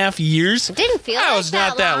 2.5 years? It didn't feel That like was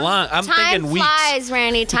not that long. I'm Time thinking weeks. flies,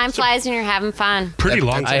 Randy. Time flies when you're having fun. Pretty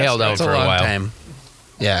long. I held out That's a for a long while. time.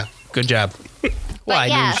 Yeah, good job. Well, I But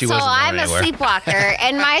yeah, knew she so wasn't going I'm a anywhere. sleepwalker,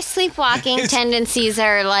 and my sleepwalking tendencies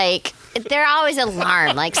are like they're always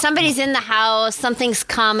alarmed. Like somebody's in the house, something's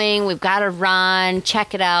coming, we've got to run,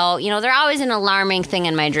 check it out. You know, they're always an alarming thing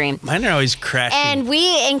in my dream. Mine are always crashing. And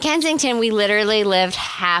we in Kensington, we literally lived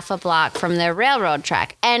half a block from the railroad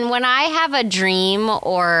track. And when I have a dream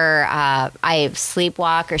or I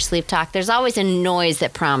sleepwalk or sleep talk, there's always a noise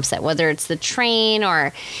that prompts it, whether it's the train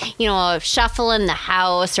or, you know, a shuffle in the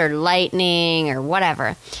house or lightning or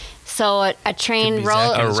whatever. So a train be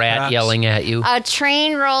rolls. Zach. A rat Crocs. yelling at you. A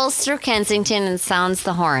train rolls through Kensington and sounds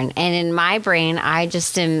the horn. And in my brain, I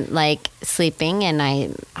just am like sleeping, and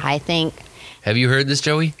I think Have you heard this,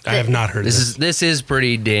 Joey? I have not heard this. This is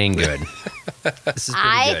pretty dang good. This is pretty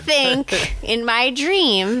I good. think in my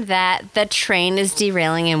dream that the train is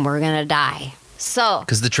derailing and we're gonna die. So,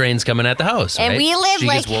 Because the train's coming at the house, and right? we live She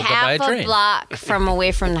like gets woke up by half a a train. block from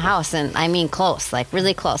away from the house, and I mean close, like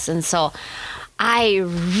really close. And so, I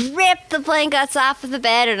rip the blankets off of the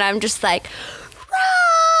bed, and I'm just like,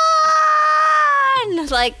 run!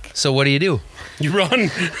 Like, So what do you do? You run.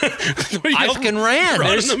 I fucking ran.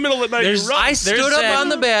 Run in the middle of the night. You run. I stood up on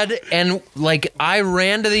the bed and like I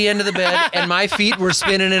ran to the end of the bed and my feet were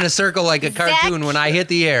spinning in a circle like a cartoon when I hit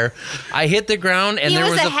the air. I hit the ground and he there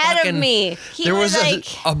was was a ahead fucking of me. He there was like,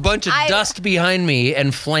 a bunch of I- dust behind me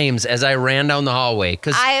and flames as I ran down the hallway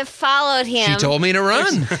because I followed him. she told me to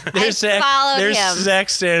run. I followed there's him. Zach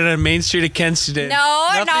standing on Main Street of Kensington. No,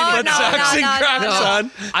 Nothing no, but no, socks no, and no, Crocs no.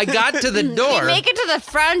 on. I got to the We door. make it to the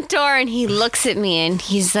front door, and he looks at me, and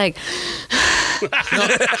he's like,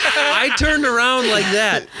 I turned around like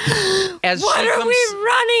that. As What she are comes, we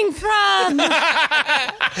running from?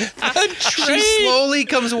 she slowly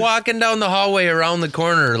comes walking down the hallway around the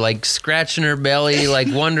corner, like scratching her belly, like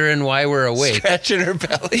wondering why we're awake. Scratching her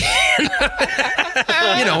belly.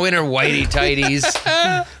 You know, in her whitey tighties,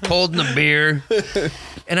 holding a beer.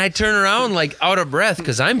 And I turn around like out of breath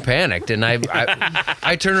because I'm panicked. And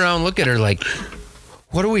I turn around and look at her like,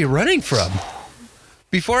 what are we running from?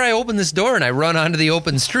 Before I open this door and I run onto the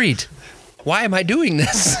open street. Why am I doing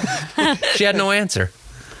this? She had no answer.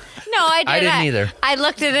 No, I didn't. I didn't either. I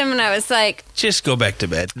looked at him and I was like, Just go back to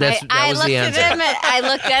bed. That was looked the at answer. him and I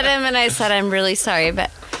looked at him and I said, I'm really sorry, but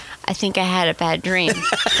I think I had a bad dream.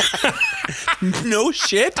 No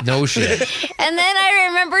shit. No shit. And then I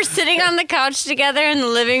remember sitting on the couch together in the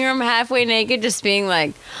living room, halfway naked, just being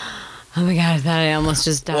like, oh my God, I thought I almost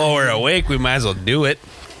just died. Well, we're awake. We might as well do it.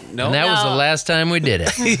 No. And that was the No. last time we did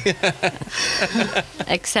it.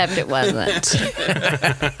 Except it wasn't.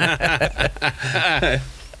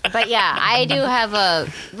 But yeah, I do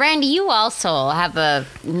have Randy, you also have a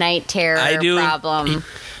night terror I do. problem.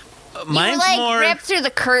 Mine's you like more. rip through the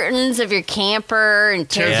curtains of your camper and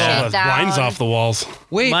tear Tears all shit the down. blinds off the walls.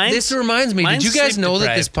 Wait, Mine's- this reminds me. Did mine's you guys sleep know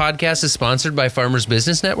that this deprived. podcast is sponsored by Farmers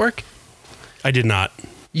Business Network? I did not.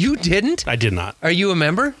 You didn't? I did not. Are you a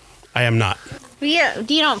member? I am not. Yeah,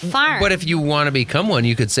 you don't farm. But if you want to become one,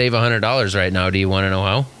 you could save $100 right now. Do you want to know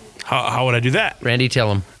how? How would I do that? Randy,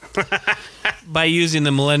 tell him. By using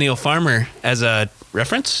the Millennial Farmer as a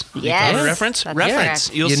reference. Yes. A reference. That's Reference.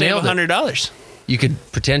 correct. You'll You save nailed it. $100. You could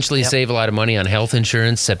potentially save a lot of money on health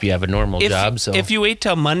insurance, except you have a normal job. So If you wait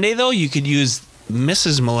till Monday, though, you could use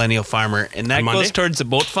Mrs. Millennial Farmer, and that On Monday? goes towards the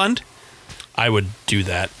boat fund. I would do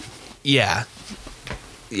that. Yeah.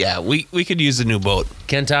 Yeah, we could use a new boat.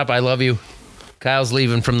 Ken Top, I love you. Kyle's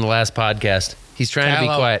leaving from the last podcast. He's trying to be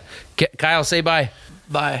Kyle out. quiet. Kyle, say bye.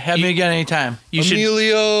 Bye. Have me again anytime. You should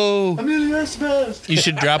Emilio. you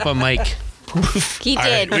should drop a mic. He All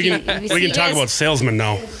did. right, we You can see talk this? about salesmen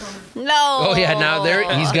now. No. Oh yeah, now there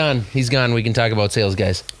he's gone. He's gone. We can talk about sales,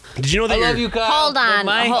 guys. Did you know that Kyle. Hold on.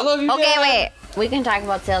 my- Hol- I love you, okay, Dad. wait. We can talk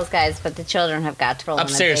about sales, guys, but the children have got to roll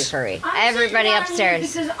Upstairs. in a big hurry. Everybody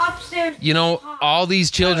upstairs. Because upstairs. You know, all these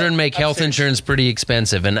children make health insurance pretty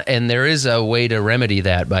expensive, and there is a way to remedy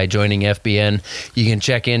that by joining FBN. You can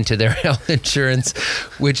check into their health insurance,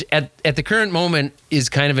 which at the current moment is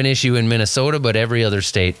kind of an issue in Minnesota, but every other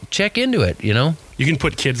state. Check into it, you know? You can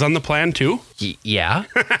put kids on the plan too. Yeah.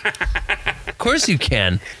 Of course you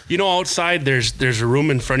can. You know, outside there's a room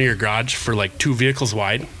in front of your garage for like 2 vehicles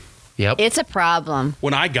wide. Yep. It's a problem.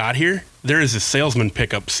 When I got here, there is a salesman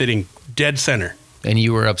pickup sitting dead center. And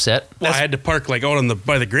you were upset? Well, I had to park like out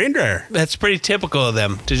by the grain dryer. That's pretty typical of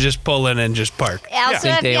them to just pull in and just park. Also,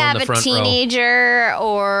 think if they you own have the a front row. teenager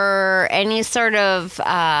or any sort of,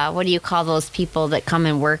 what do you call those people that come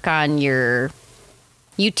and work on your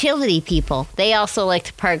utility people? They also like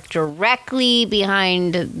to park directly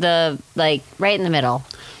behind right in the middle.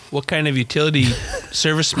 What kind of utility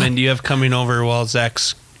servicemen do you have coming over while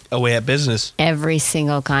Zach's away at business? Every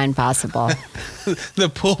single kind possible. The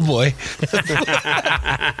pool boy.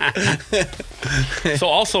 So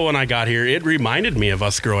also when I got here, it reminded me of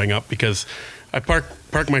us growing up because I park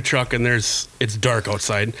my truck and it's dark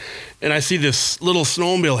outside, and I see this little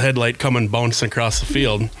snowmobile headlight coming bouncing across the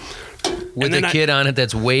field. With And then a kid on it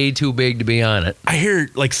that's way too big to be on it. I hear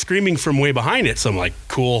like screaming from way behind it, so I'm like,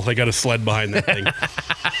 cool, they got a sled behind that thing.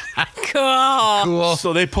 Cool. Cool.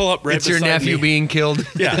 So they pull up right It's your beside nephew me. being killed.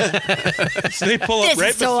 Yeah. So they pull up This right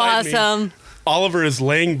is so beside me. awesome. Oliver is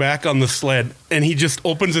laying back on the sled, and he just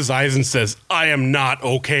opens his eyes and says, "I am not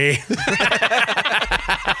okay."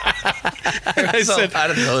 I said, out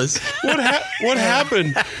of those. what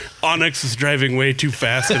happened? Onyx is driving way too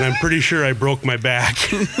fast, and I'm pretty sure I broke my back.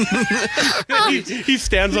 he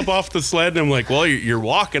stands up off the sled, and I'm like, "Well, you're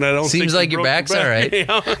walking. I don't Seems think you like your broke back's all right."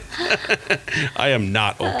 Yeah. I am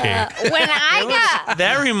not okay. When I got,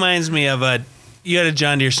 That reminds me of you had a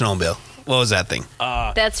John Deere snowmobile. What was that thing?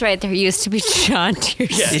 that's right. There used to be John Deere.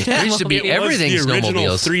 There used to be It was everything the original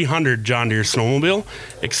snowmobiles. 300 John Deere snowmobile,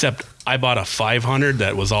 except I bought a 500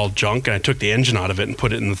 that was all junk, and I took the engine out of it and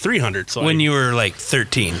put it in the 300. So When you were like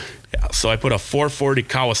 13. so I put a 440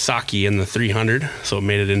 Kawasaki in the 300, so it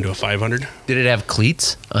made it into a 500. Did it have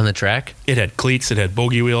cleats on the track? It had cleats, it had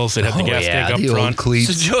bogey wheels, it had the gas tank up the old front.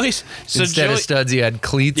 cleats. So Joyce, Instead of studs, you had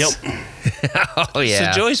cleats. Yep. Oh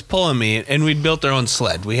yeah. So Joyce pulling me, and we'd built our own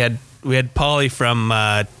sled. We had Polly from.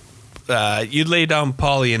 You'd lay down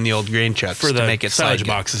Polly in the old grain trucks For the to make it slide silage good.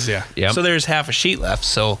 boxes, yeah. Yep. So there's half a sheet left.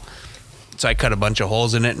 So I cut a bunch of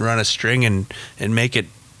holes in it and run a string and make it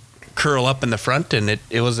curl up in the front, and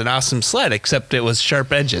it was an awesome sled, except it was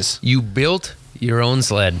sharp edges. You built your own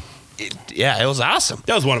sled. Yeah, it was awesome.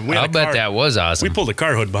 That was one of them. We had I'll a bet car- that was awesome. We pulled a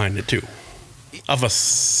car hood behind it too, of a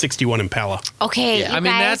 '61 Impala. Okay, Yeah. you I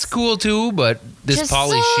mean, guys, that's cool too, but this just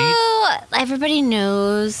poly so sheet. everybody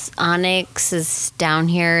knows, Onyx is down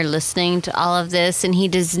here listening to all of this, and he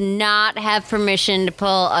does not have permission to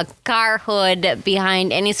pull a car hood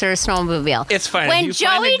behind any sort of snowmobile. It's fine. If When you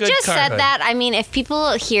find a Joey good just car said hood. that, I mean, if people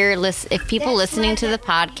listening to the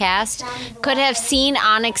podcast could have seen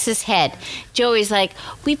Onyx's head, Joey's like,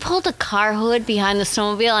 we pulled a car hood behind the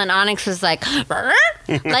snowmobile, and Onyx was like,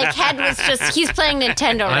 like head was just, he's playing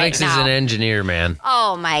Nintendo Onyx right is now. an engineer, man.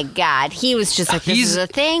 Oh my God, he was just like, this is a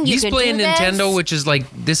thing. You he's can playing do this. Nintendo, which is like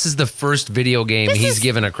this is the first video game This he's is-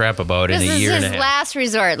 given a crap about in This a is year his and a half. last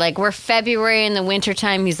resort. Like, we're February in the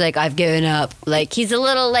wintertime. He's like, I've given up. Like, he's a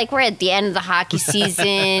little, like, we're at the end of the hockey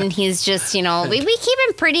season. He's just, we keep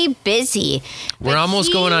him pretty busy. We're But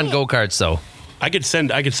almost going on go-karts though. I could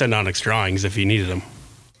send Onyx drawings if he needed them.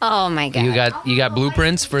 Oh, my God. You got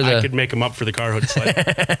blueprints for I the could make him up for the car hood sled.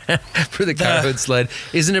 for the car hood sled.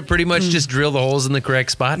 Isn't it pretty much just drill the holes in the correct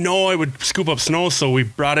spot? No, I would scoop up snow, so we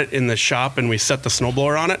brought it in the shop and we set the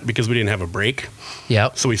snowblower on it because we didn't have a brake.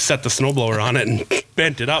 Yep. So we set the snowblower on it and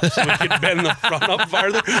bent it up so we could bend the front up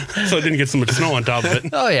farther so it didn't get so much snow on top of it.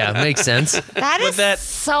 Oh yeah, makes sense. That But is that-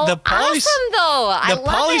 so the poly- awesome, though. I The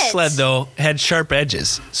love poly it. sled though had sharp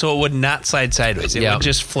edges, so it would not slide sideways. It Yeah. would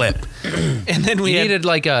just flip. And then we You had, needed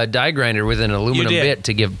like a die grinder with an aluminum did.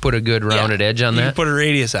 bit to put a good rounded edge on you that. could put a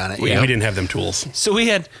radius on it. We, yeah. we didn't have them tools. So we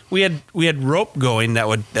had rope going that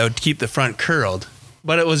would keep the front curled,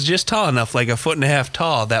 but it was just tall enough, like 1.5 feet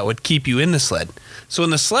tall, that would keep you in the sled. So when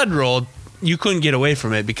the sled rolled, you couldn't get away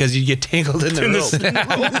from it because you'd get tangled in the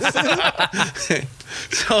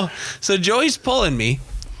rope. So Joey's pulling me,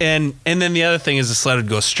 and then the other thing is the sled would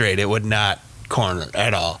go straight; it would not corner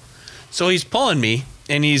at all. So he's pulling me,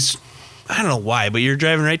 and I don't know why, but you're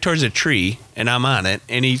driving right towards a tree, and I'm on it,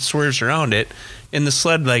 and he swerves around it, and the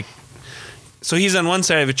sled so he's on one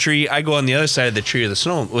side of a tree, I go on the other side of the tree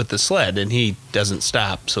with the sled, and he doesn't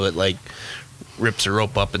stop, so it rips a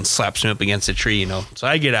rope up and slaps me up against a tree, So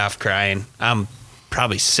I get off crying. I'm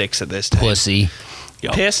probably 6 at this time. Pussy.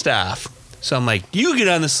 Yep. Pissed off. So I'm like, you get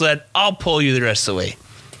on the sled, I'll pull you the rest of the way.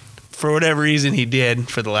 For whatever reason, he did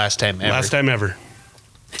for the last time ever. Last time ever.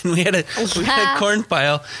 And we had a corn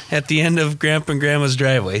pile at the end of Grandpa and Grandma's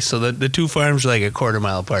driveway. So the two farms are like a 1/4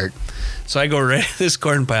 mile apart. So I go right at this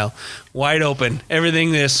corn pile, wide open,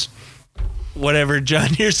 everything whatever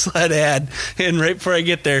John Deere sled had. And right before I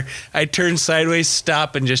get there, I turn sideways,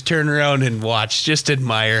 stop, and just turn around and watch, just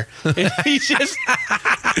admire. And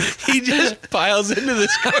he just piles into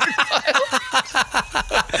this corn pile.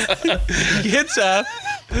 Gets up.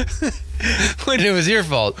 And it was your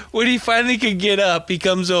fault. When he finally could get up, he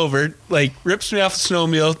comes over, rips me off the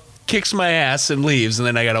snowmobile, kicks my ass, and leaves. And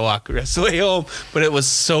then I got to walk the rest of the way home. But it was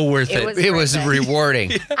so worth it. It was worth it.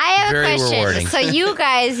 rewarding. I have Very a question. rewarding. So you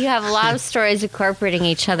guys, you have a lot of stories incorporating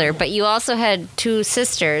each other, but you also had 2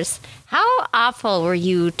 sisters. How awful were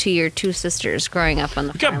you to your 2 sisters growing up on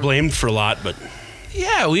the We farm? got blamed for a lot, but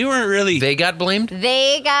Yeah, we weren't really. They got blamed?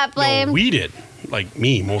 They got blamed. no, we did. Like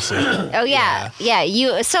me, mostly. Oh yeah.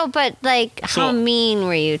 You. So, but how So- mean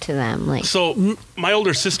were you to them? So my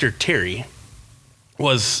older sister, Terry,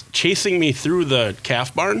 was chasing me through the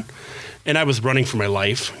calf barn, and I was running for my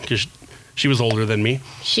life because she was older than me.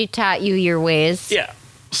 She taught you your ways. Yeah.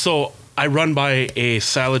 So I run by a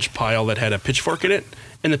silage pile that had a pitchfork in it,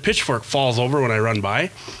 and the pitchfork falls over when I run by,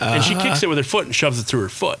 and she kicks it with her foot and shoves it through her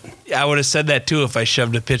foot. I would have said that too if I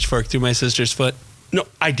shoved a pitchfork through my sister's foot. No,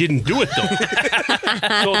 I didn't do it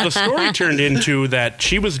though. So the story turned into that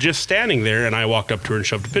she was just standing there, and I walked up to her and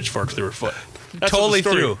shoved a pitchfork through her foot. That's what Totally the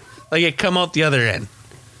story- through. Like it come out the other end.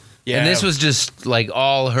 Yeah. And this was just like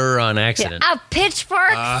all her on accident. A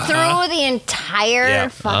pitchfork through the entire Yeah.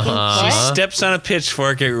 fucking Uh-huh. She foot. steps on a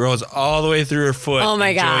pitchfork, it rolls all the way through her foot. Oh, my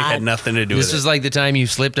and Joey God. had nothing to do This with was like the time you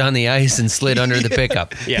slipped on the ice and slid under the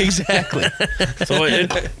pickup. Yeah. it. Exactly. So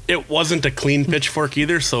it wasn't a clean pitchfork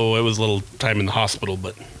either, so it was a little time in the hospital,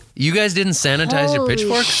 but You guys didn't sanitize your Holy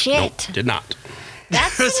pitchfork? shit. did not.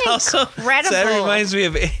 That's It was also incredible. So that reminds me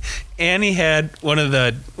of Annie had one of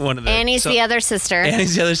the Annie's the other sister.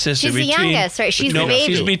 Annie's the other sister. She's the youngest, right? She's no, the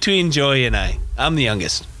baby. She's between Joey and I. I'm the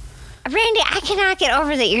youngest. Randy, I cannot get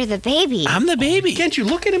over that you're the baby. I'm the baby. Can't you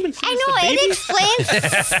look at him and see I it's know, the it baby?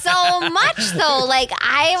 explains so much, though. Like,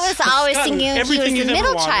 I was always gotten thinking he was everything the he's ever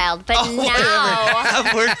middle wanted. child, but now,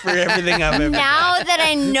 I've worked for everything I've ever done. now that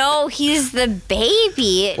I know he's the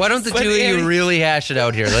baby, Why don't the But two of you Annie- really hash it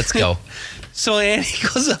out here? Let's go. So Andy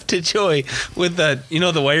goes up to Joey with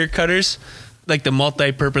the wire cutters, like the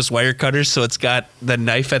multi-purpose wire cutters. So it's got the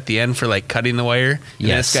knife at the end for like cutting the wire. And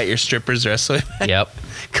then it's got your strippers wrestling. Yep.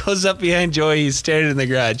 Goes up behind Joey. He's standing in the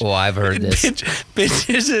garage. Well, I've heard this.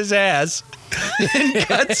 Pinches his ass and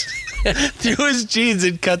cuts through his jeans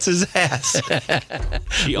and cuts his ass.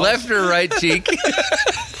 Left or right cheek?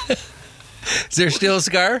 Is there still a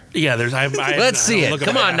scar? Yeah, there's. Let's see it.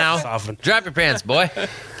 Come on now. Often. Drop your pants, boy.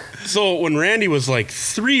 So when Randy was like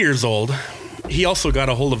 3 years old, he also got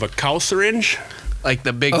a hold of a cow syringe. Like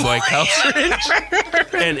the big boy cow syringe.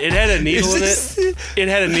 And it had a needle in it. It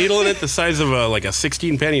had a needle in it the size of a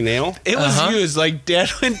 16 penny nail. It was used. Like Dad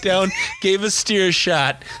went down, gave a steer a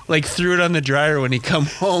shot, like threw it on the dryer when he come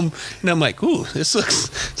home, and I'm like, "Ooh, this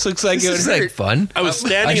looks like This it would is hurt." like fun. I was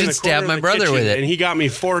standing I in should the stab corner my of the brother kitchen, with it. and he got me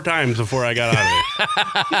 4 times before I got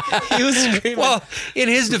out of He was screaming. Well, in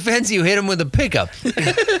his defense, you hit him with a pickup.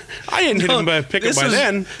 there. I didn't hit him by a pickup this by was-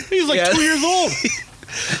 then. He was like 2 years old.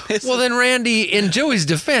 Well, then, Randy, in Joey's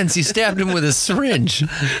defense, he stabbed him with a syringe.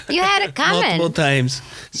 You had it coming. multiple times.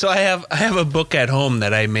 So I have a book at home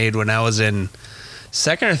that I made when I was in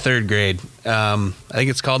 2nd or 3rd grade. I think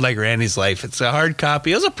it's called like Randy's Life. It's a hard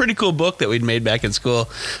copy. It was a pretty cool book that we'd made back in school.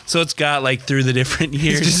 So it's got like through the different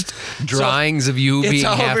years. Just drawings of you being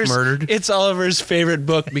half Oliver's, murdered. It's Oliver's favorite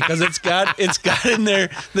book because it's got in there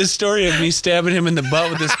the story of me stabbing him in the butt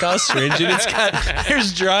with this cow syringe, and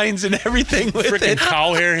there's drawings and everything with Freaking it.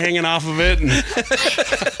 cow hair hanging off of it.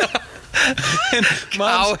 And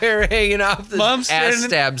Cow hair hanging off the Mom's ass standing-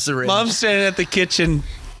 stab syringe. Mom's standing at the kitchen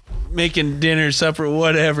making dinner, supper,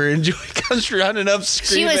 whatever, and Joey comes running up She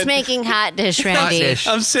screaming. was making hot dish, Randy. dish.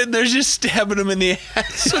 I'm sitting there just stabbing him in the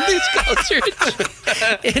ass with these cow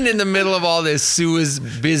syringes. And in the middle of all this, Sue is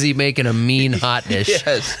busy making a mean hot dish.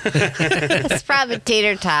 Yes. It's probably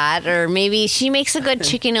tater tot, or maybe she makes a good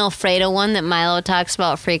chicken Alfredo one that Milo talks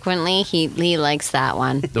about frequently. He likes that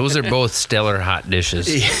one. Those are both stellar hot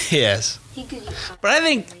dishes. Yes. But I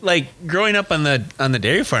think like growing up on the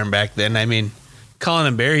dairy farm back then, I mean, Colin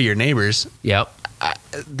and Barry, your neighbors, Yep.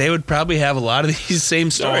 they would probably have a lot of these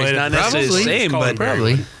same stories. it- Not necessarily the probably. same, Colin but and Barry.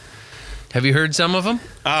 Probably. Have you heard some of them?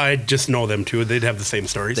 I just know them too. They'd have the same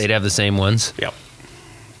stories. They'd have the same ones. Yep.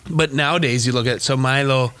 But nowadays you look at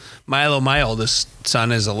Milo, my oldest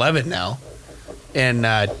son is 11 now, and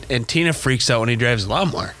Tina freaks out when he drives a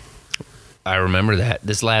lawnmower. I remember that.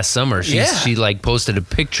 This last summer, she like posted a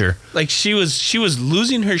picture. Like she was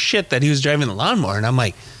losing her shit that he was driving the lawnmower, and I'm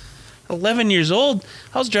like, 11 years old,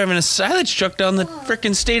 I was driving a silage truck down the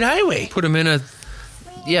frickin' state highway. Put him on a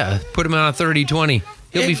 30-20.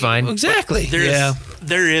 He'll be fine. Exactly.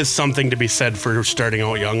 There is something to be said for starting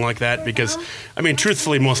out young like that because, I mean,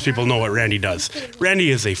 truthfully, most people know what Randy does. Randy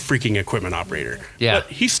is a freaking equipment operator. Yeah. But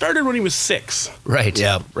he started when he was 6. Right.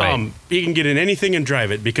 Yeah. Right. He can get in anything and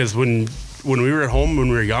drive it because when we were at home, when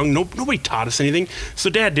we were young, nobody taught us anything. So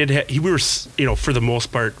Dad did, we were, for the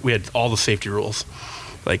most part, we had all the safety rules.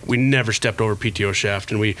 Like, we never stepped over PTO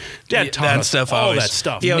shaft, and Dad taught that us stuff all always- that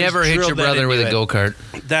stuff. Yeah. Never hit your drilled that brother with a into it. go-kart.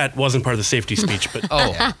 That wasn't part of the safety speech, but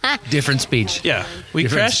Oh, different speech. yeah. We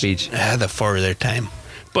Different crashed. speech. The 4-wheeler time.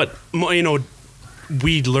 But, how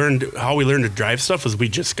we learned to drive stuff was we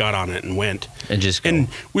just got on it and went. And just go. And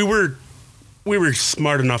we were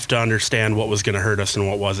smart enough to understand what was going to hurt us and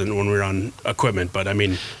what wasn't when we were on equipment. But, I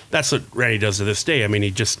mean, that's what Randy does to this day. I mean,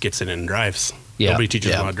 he just gets in and drives. Yeah. Nobody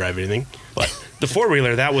teaches him how to drive anything. But the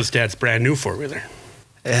 4-wheeler, that was Dad's brand new 4-wheeler.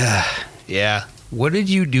 Yeah. What did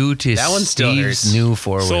you do to That one still Steve's hurts. new So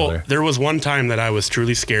four-wheeler? there was one time that I was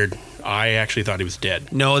truly scared. I actually thought he was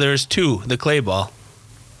dead. No, there's 2. The clay ball.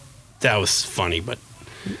 That was funny, but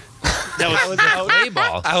that was Play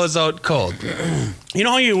ball. I was out cold. you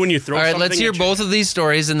know how when you throw All right, something let's hear at you- both of these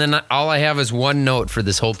stories, and then all I have is one note for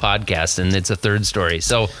this whole podcast, and it's a third story.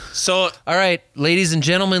 So, So all right, ladies and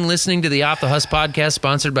gentlemen, listening to the Off the Husk podcast,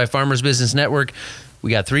 sponsored by Farmers Business Network, we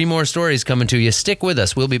got 3 more stories coming to you. Stick with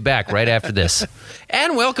us. We'll be back right after this.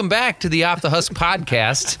 And welcome back to the Off the Husk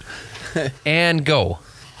podcast. And go.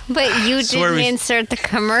 But you So are didn't we- insert the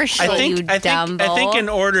commercial, I you think dumbo. in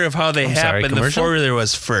order of how they I'm sorry, happened, the commercial? 4-wheeler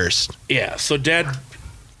was first. Yeah, so Dad,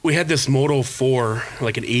 we had this Moto 4,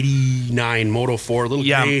 like an 89 Moto 4, little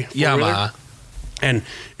gray 4-wheeler. Yamaha. And it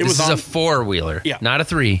This was is on, a 4-wheeler, Yeah. not a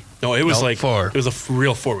 3. no, it was No, like 4. It was a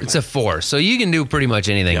real 4-wheeler. It's a 4. So you can do pretty much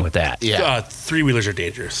anything with that. Yeah. 3-wheelers are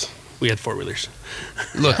dangerous. We had 4-wheelers.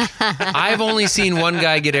 Look, I've only seen one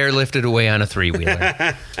guy get airlifted away on a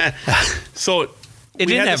 3-wheeler. So It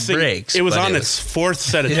we didn't had have this thing- brakes, It was but on it its 4th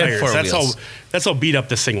set of it had tires. 4 wheels. That's how beat up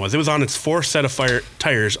this thing was. It was on its 4th set of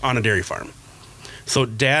tires on a dairy farm. So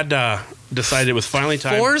Dad decided it was finally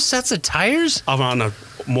time. 4 sets of tires? On an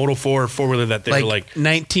Moto 4 four-wheeler that they were like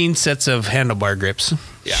 19 sets of handlebar grips.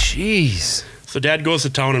 Yeah. Jeez. So Dad goes to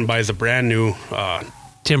town and buys a brand new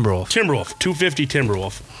Timberwolf. Timberwolf, 250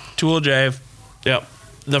 Timberwolf. Two-wheel drive. Yep.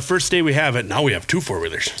 The first day we have it, now we have 2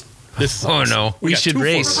 four-wheelers. This is Oh, awesome. no. We got should 2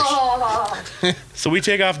 race. four-wheelers. So we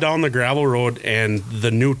take off down the gravel road, and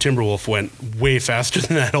the new Timberwolf went way faster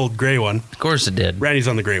than that old gray one. Of course it did. Of Randy's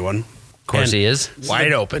on the gray one. course he is.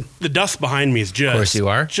 Wide open. The dust behind me is just, course you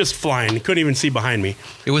are. just flying. You couldn't even see behind me.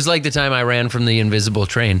 It was like the time I ran from the invisible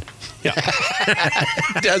train. Yeah.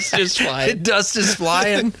 Dust just flying. Dust is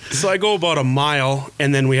flying. So I go about a mile,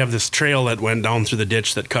 and then we have this trail that went down through the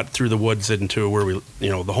ditch that cut through the woods into where we,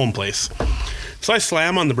 the home place. So I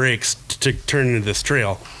slam on the brakes to turn into this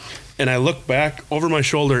trail, and I look back over my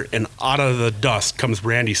shoulder, and out of the dust comes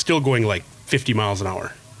Randy, still going like 50 miles an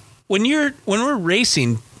hour. When we're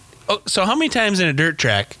racing, so how many times in a dirt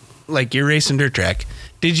track, like you're racing dirt track,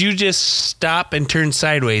 did you just stop and turn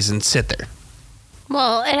sideways and sit there?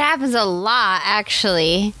 Well, it happens a lot,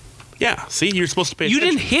 actually. Yeah, see, you're supposed to pay You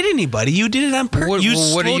attention. didn't hit anybody. You did it on purpose. What- You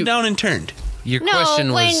what are slowed you- down and turned. Your No,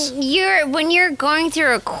 question was. when you're going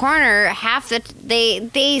through a corner,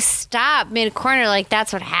 they stop mid corner. Like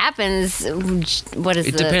that's what happens. What is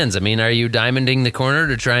It depends. I mean, are you diamonding the corner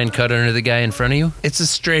to try and cut under the guy in front of you? It's a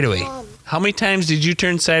straightaway. How many times did you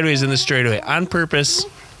turn sideways in the straightaway on purpose?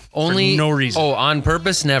 Only no reason. Oh, on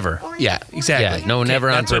purpose? Never. Yeah, exactly. Yeah, no, Okay, never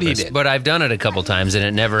on that's what he purpose. did. But I've done it a couple times and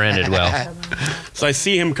it never ended well. So I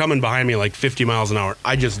see him coming behind me like 50 miles an hour.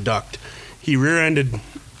 I just ducked. He rear-ended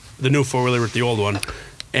the new four-wheeler with the old one,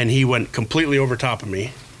 and he went completely over top of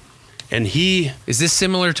me. And he Is this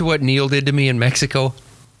similar to what Neil did to me in Mexico?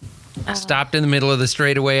 Stopped in the middle of the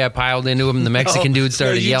straightaway. I piled into him. The Mexican dude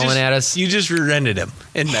started you yelling just- at us. You just rear-ended him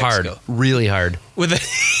in Hard, Mexico. really hard. With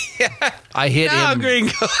a I hit no, him.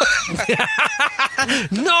 gringo.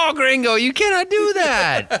 No, Gringo, you cannot do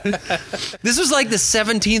that. This was like the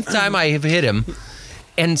 17th time I have hit him.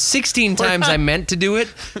 And 16 times I meant to do it.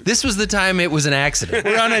 This was the time it was an accident.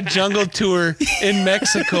 We're on a jungle tour in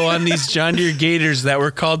Mexico on these John Deere Gators that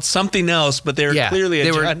were called something else, but they were clearly a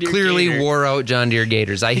they John were Deere clearly Gator. wore out John Deere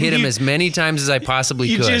Gators. I hit him you- as many times as I possibly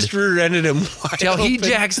You could. just rear-ended him wide Till he open.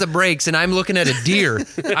 jacks the brakes, and I'm looking at a deer.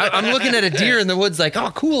 I'm looking at a deer in the woods, like,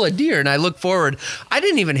 oh, cool, a deer. And I look forward. I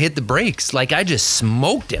didn't even hit the brakes. Like, I just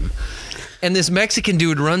smoked him. And this Mexican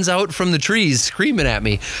dude runs out from the trees screaming at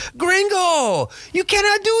me, Gringo, you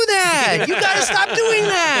cannot do that. You got to stop doing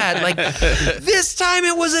that. Like, this time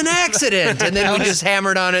it was an accident. And then we just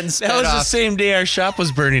hammered on it and sped That was the off. same day our shop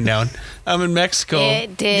was burning down. I'm in Mexico.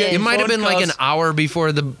 It did. It might have been like an calls. hour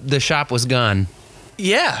before the shop was gone.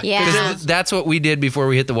 Yeah. Yeah. 'Cause that's what we did before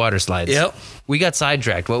we hit the water slides. Yep. We got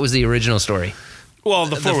sidetracked. What was the original story? well,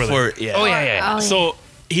 the four-wheeler. Yeah. Oh, yeah. Oh, yeah. So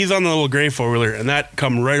he's on the little gray four-wheeler, and that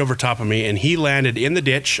come right over top of me, and he landed in the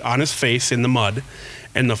ditch on his face in the mud,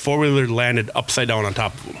 and the four-wheeler landed upside down on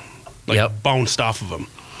top of him. Like Yep. bounced off of him.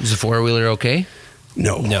 Is the four-wheeler okay?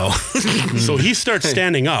 No. So he starts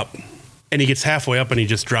standing up, and he gets halfway up, and he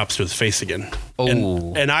just drops to his face again.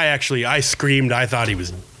 Oh. And I screamed. I thought he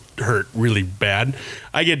was hurt really bad.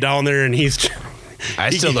 I get down there, and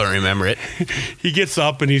I still don't remember it. he gets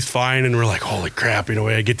up, and he's fine, and we're like, holy crap,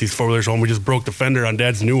 I get these four-wheelers home. We just broke the fender on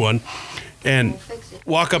Dad's new one, and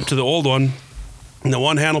walk up to the old one, and the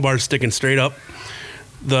one handlebar's sticking straight up.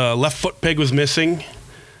 The left foot peg was missing.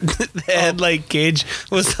 The headlight cage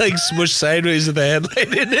was like smushed sideways with the headlight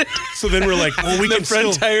in it. So then we're like, well, we The can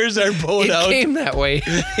front still. tires are bowed It out. came that way.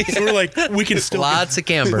 So we're like, we can still Lots of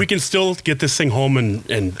camber. We can still get this thing home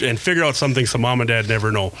and figure out something so mom and dad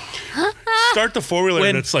never know. Start the four wheeler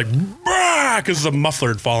and it's like, because the muffler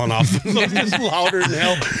had fallen off. So it's just louder than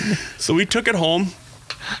hell. So we took it home.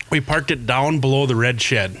 We parked it down below the red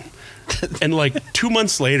shed, and like 2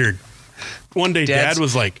 months later, one day Dad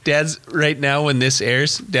was like, Dad's right now when this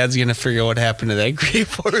airs, Dad's gonna figure out what happened to that gray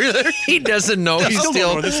four-wheeler. He doesn't know. He still don't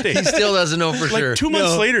still, know this day. he still doesn't know for like sure. 2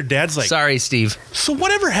 months No. later, Dad's like, Sorry, Steve. so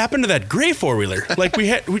whatever happened to that gray four wheeler? Like we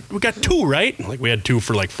got two, right? Like we had two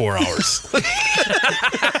for like 4 hours.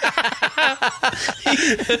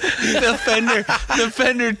 The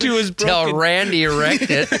fender too is Tell broken. Randy erect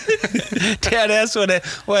it. Dad asked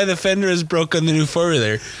why the fender is broke on the new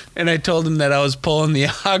four-wheeler, and I told him that I was pulling the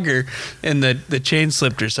auger and the chain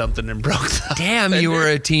slipped or something and broke the Damn, you were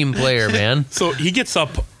a team player, man. So he gets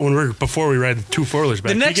up before we ride the two four wheelers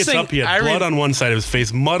back. The next He gets thing up, he I had blood rem- on one side of his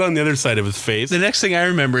face, mud on the other side of his face. The next thing I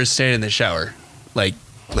remember is standing in the shower, like,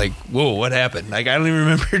 whoa, what happened? Like, I don't even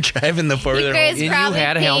remember driving the You four-wheeler guys home. you probably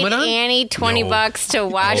had a paid helmet on? Annie $20 No. to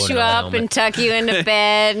wash Oh, you no up helmet. and tuck you into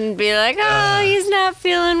bed and be like, "Oh, he's not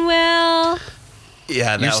feeling well."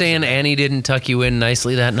 Yeah, that You're was- saying Annie didn't tuck you in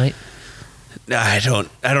nicely that night? I don't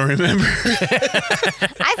remember.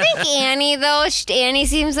 I think Annie, though, Annie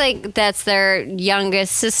seems like that's their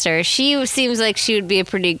youngest sister. She seems like she would be a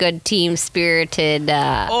pretty good team-spirited.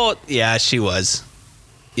 Oh, yeah, she was.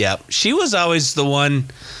 Yeah, she was always the one.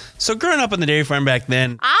 So growing up on the dairy farm back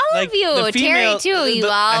then, All of you, the Terry too, you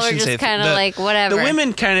all I were shouldn't just say- kind of the- like whatever. The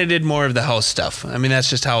women kind of did more of the house stuff. I mean,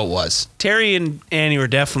 that's just how it was. Terry and Annie were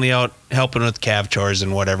definitely out helping with calf chores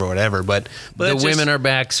and whatever. But The women are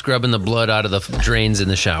back scrubbing the blood out of the drains in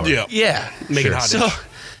the shower. yeah, Making hot So, dish.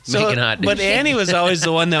 Making hot but dish. Annie was always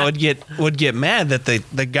the one that would get mad that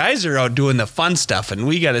the guys are out doing the fun stuff and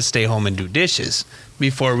we got to stay home and do dishes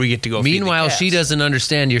before we get to go. feed the Meanwhile, she calves. doesn't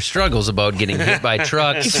understand your struggles about getting hit by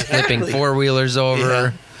trucks, flipping four-wheelers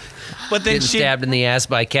over, But then getting stabbed in the ass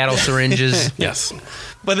by cattle syringes. Yes.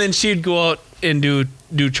 But then she'd go out and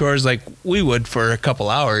do chores like we would for a couple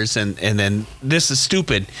hours, and then this is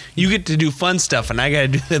stupid. You get to do fun stuff, and I got to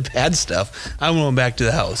do the bad stuff. I'm going back to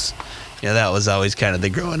the house. Yeah, that was always kind of the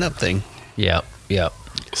growing up thing. Yep.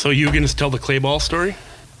 So you going to tell the clay ball story?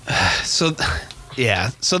 So,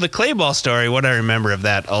 yeah. So the clay ball story. What I remember of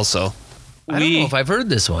that also. I don't know if I've heard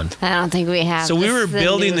this one. I don't think we have. So we This were is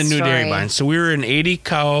building the new dairy story. barn. So we were an 80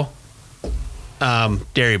 cow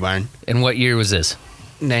dairy barn, And what year was this?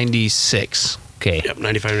 96. Okay. Yep,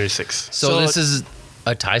 95, 96. So this is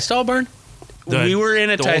a tie stall barn? We were in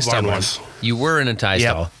a the tie old stall barn barn. was. You were in a tie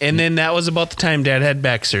stall. Yep. And then that was about the time Dad had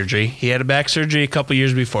back surgery. He had a back surgery a couple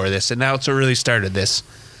years before this, and that's what really started this.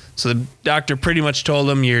 So the doctor pretty much told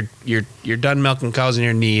him, "You're done milking cows in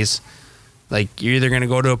your knees. Like you're either going to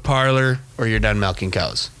go to a parlor or you're done milking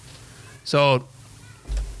cows." So,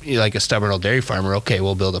 you're like a stubborn old dairy farmer. Okay,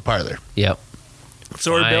 we'll build a parlor. Yep.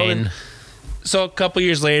 So we're building. Fine. So a couple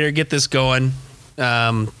years later, get this going.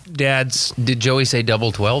 Dad's Did Joey say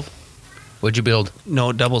double 12? What'd you build?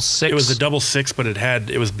 double 6. It was a double 6, but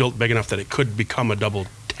it was built big enough that it could become a double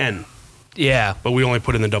 10. yeah. But we only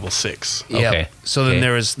put in the double 6. Yep. Okay. So then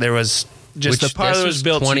Okay. there was just Which the parlor this was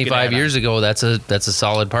built so you could 25 add on. years ago. That's a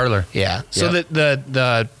solid parlor. Yeah. So Yep.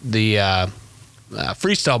 the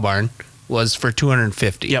freestyle barn was for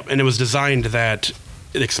 250. Yep, and it was designed that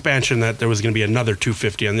an expansion that there was going to be another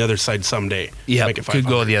 250 on the other side someday. to Yeah, make it could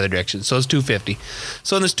go 500. the other direction. So it's 250.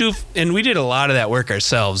 So in this and we did a lot of that work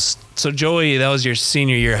ourselves. So Joey, that was your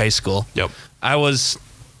senior year of high school. Yep. I was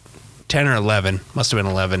 10 or 11. Must have been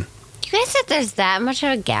 11. You guys said there's that much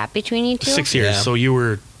of a gap between you two? 6 years. Yeah. So you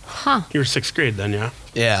were Huh. 6th grade then, yeah.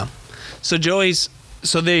 Yeah. So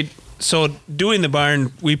so doing the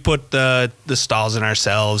barn, we put the stalls in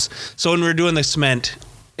ourselves. So when we were doing the cement,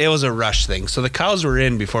 it was a rush thing. So the cows were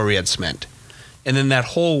in before we had cement. And then that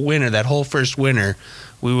whole first winter,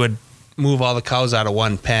 we would move all the cows out of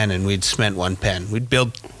one pen and we'd cement one pen. We'd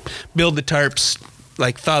build the tarps,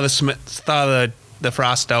 like thaw the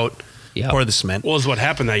frost out, Yep. pour the cement. Well, what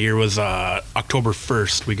happened that year was October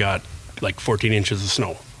 1st, we got like 14 inches of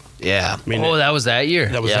snow. Yeah. I mean, Oh, that was that year.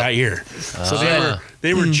 that was Yep. that year. So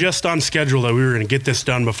they Ah. were just on schedule that we were going to get this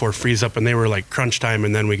done before freeze up, and they were like crunch time,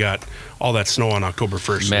 and then we got all that snow on October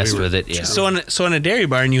 1st. So Messed we were- with it. Yeah. So in a dairy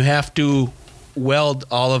barn, you have to weld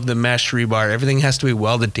all of the mesh rebar. Everything has to be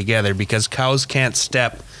welded together because cows can't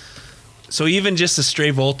step. So even just a stray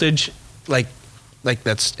voltage, like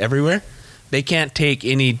that's everywhere, they can't take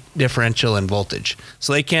any differential in voltage.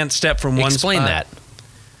 So they can't step from one Explain spot. that.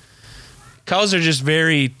 Cows are just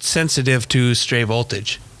very sensitive to stray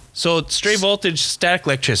voltage. So stray voltage, static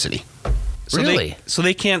electricity. So Really?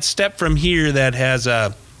 They can't step from here that has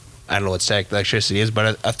a, I don't know what static electricity is,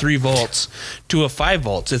 but a 3 volts to a 5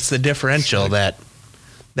 volts. It's the differential that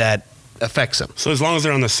affects them. So as long as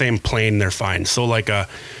they're on the same plane, they're fine. So like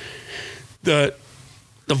the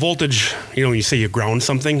voltage, when you say you ground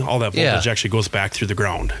something, all that voltage Yeah. actually goes back through the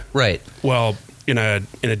ground. Right. Well, in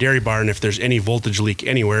a dairy barn, if there's any voltage leak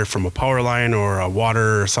anywhere from a power line or a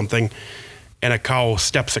water or something, and a cow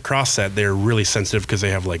steps across that, they're really sensitive because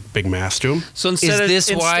they have like big mass to them. So Is instead this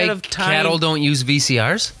of, why instead of tying- cattle don't use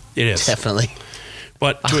VCRs? It is. Definitely.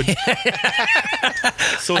 But to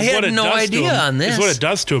so I had no idea on this. What it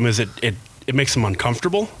does to them is it makes them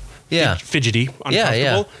uncomfortable. Yeah. Fidgety, uncomfortable.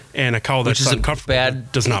 Yeah. And a cow that's Which is a uncomfortable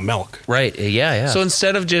bad- does not milk. Right. Yeah. So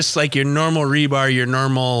instead of just like your normal rebar, your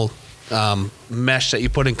normal mesh that you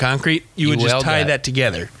put in concrete, you would just weld tie that. that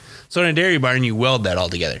together. So in a dairy barn, you weld that all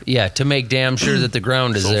together. yeah, to make damn sure that the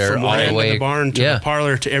ground is So there from all one the end way. of the barn to yeah. the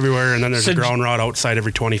parlor to everywhere, and then there's So a ground rod outside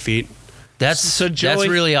every 20 feet. That's So that's Joey-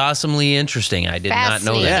 really awesomely interesting. I did not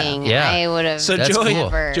know that. Fascinating. Yeah. I would have. So That's Joey, cool.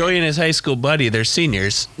 never- Joey and his high school buddy, they're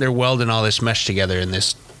seniors. They're welding all this mesh together in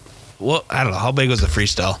this. Well, I don't know how big was the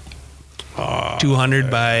freestyle. 200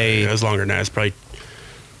 by. It was longer than that. It's probably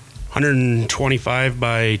 125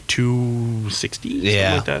 by 260,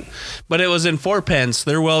 Yeah. something like that. But it was in 4 pens.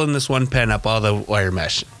 They're welding this one pen up all the wire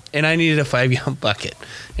mesh. And I needed a 5-gallon bucket,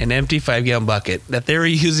 an empty 5-gallon bucket that they were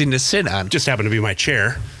using to sit on Just happened to be my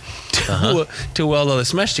chair. to weld all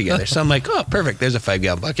this mesh together. So I'm like, oh, perfect. There's a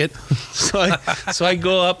 5-gallon bucket. So I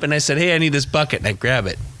go up and I said, hey, I need this bucket. And I grab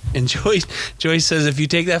it. And Joey says, if you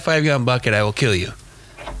take that 5-gallon bucket, I will kill you.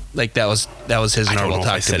 Like that was his I don't normal know if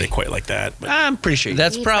I talk to said me. it quite like that. But I'm pretty sure.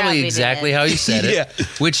 That's He probably probably exactly did. how you said it. Yeah.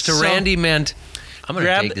 Which to So- Randy meant, I'm going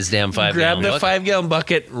to take this damn 5-gallon Grab the bucket. 5-gallon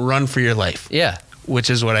bucket, run for your life, Yeah. which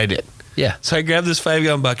is what I did. Yeah. So I grab this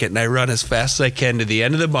 5-gallon bucket and I run as fast as I can to the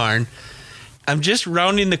end of the barn. I'm just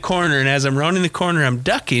rounding the corner, and as I'm rounding the corner, I'm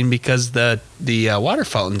ducking because the water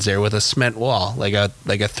fountain's there with a cement wall, like a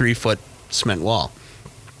 3-foot cement wall.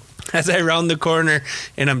 As I round the corner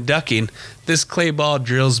and I'm ducking, this clay ball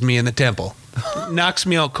drills me in the temple, knocks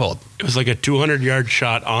me out cold. it was like a 200-yard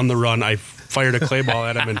shot on the run. I fired a clay ball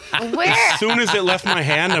at him, and Where? as soon as it left my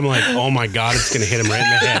hand, I'm like, oh my God, it's going to hit him right in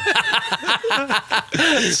the head.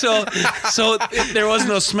 So there was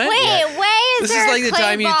no cement yet. Wait, This is there like a the clay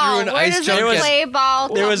time you threw ball? an Where ice does chunk a at- clay ball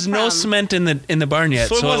There come was no from? cement in the barn yet.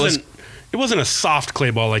 So So, it wasn't a soft clay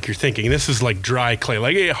ball like you're thinking. This is like dry clay,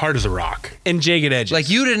 like hard as a rock. and jagged edges. Like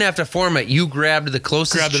you didn't have to form it. You grabbed the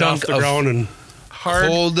closest Grabbed it off chunk the of ground and hard,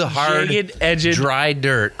 cold, hard, jagged edged dry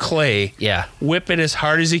dirt. clay. Yeah. Whip it as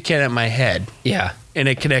hard as you can at my head, Yeah. and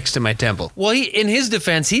it connects to my temple. Well, in his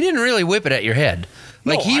defense, he didn't really whip it at your head.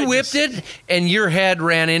 Like No, he I whipped just- it, and your head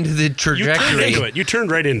ran into the you turned trajectory. into it. You turned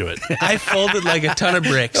right into it. I folded like a ton of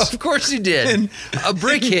bricks. Of course you did. A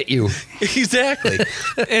brick hit you. Exactly.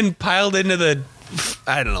 And piled into the,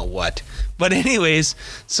 I don't know what. But anyways,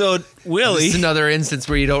 so Willie. This is another instance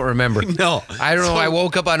where you don't remember. No. I don't know. So- I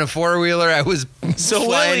woke up on a 4-wheeler. I was So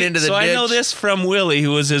flying Willie, into the so ditch. I know this from Willie,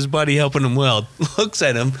 who was his buddy helping him weld. Looks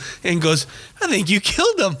at him and goes, "I think you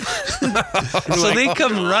killed him." So they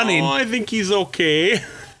come running Oh, I think he's okay.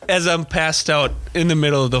 as I'm passed out in the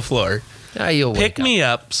middle of the floor. Ah, you'll Pick wake up. me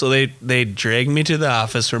up. So they drag me to the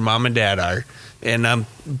office where mom and dad are. And I'm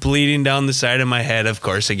bleeding down the side of my head, of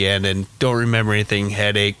course, again, and don't remember anything,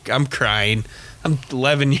 headache. I'm crying. I'm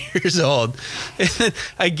 11 years old. And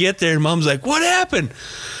I get there, and mom's like, "What happened?"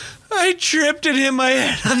 "I tripped and hit my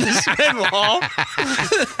head on the cement wall."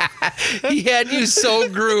 He had you so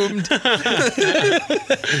groomed.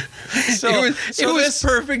 So, It was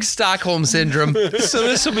perfect Stockholm syndrome. so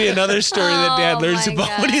this will be another story that Dad Oh, learns my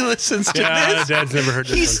about when he God. listens to Yeah, this. Dad's never heard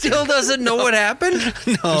this. He one. still doesn't know what happened.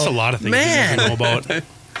 There's a lot of things Man. he doesn't know about.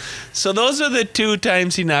 So those are the 2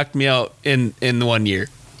 times he knocked me out in the 1 year.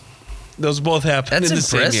 Those both happened That's in the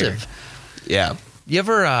same impressive. year. Yeah. You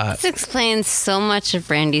ever? This explains so much of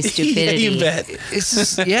Randy's Yeah, stupidity. you bet. It's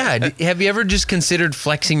just, yeah. Have you ever just considered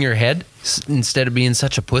flexing your head instead of being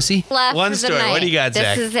such a pussy? Left One for the story. What night. do you got, This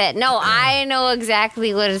Zach? is it. No, I know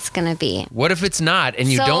exactly what it's going to be. What if it's not, and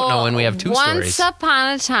you So, don't know, and we have 2 once stories?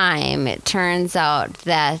 upon a time, it turns out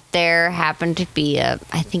that there happened to be I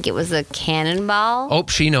think it was a cannonball. Oh,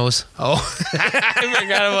 she knows. Oh, I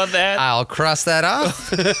forgot about that. I'll cross that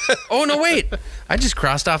off. Oh no, wait! I just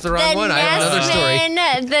crossed off the wrong one. I have another story.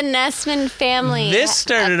 The Nessman family This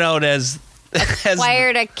started out as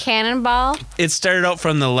acquired a cannonball. it started out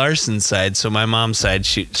from the Larson side. So my mom's side,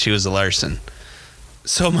 she was a Larson.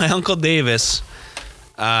 So my uncle Davis,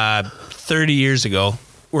 30 years ago,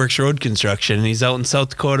 works road construction. He's out in South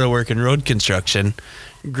Dakota working road construction,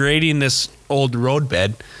 grading this old road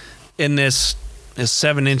bed in this is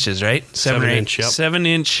 7 inches, right? 7 or 8 inch, yep. 7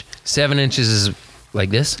 inch. 7 inches is like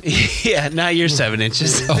this. Yeah, not your 7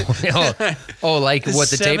 inches. Oh, like what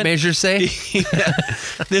the tape 7 measures say?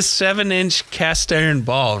 This 7-inch cast iron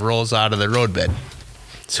ball rolls out of the roadbed.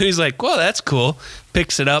 So he's like, "Well, that's cool."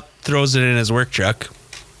 Picks it up, throws it in his work truck,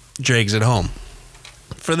 drags it home.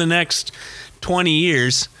 For the next 20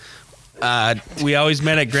 years, we always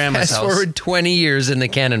met at Grandma's Fast house. forward 20 years in the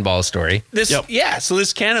cannonball story. So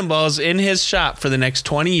this cannonball's in his shop for the next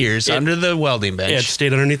 20 years under the welding bench. Yeah, it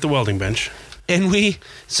stayed underneath the welding bench. And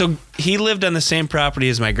so he lived on the same property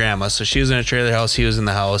as my grandma. So she was in a trailer house, he was in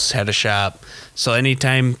the house, had a shop. So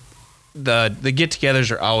anytime the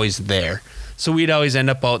get-togethers are always there. So we'd always end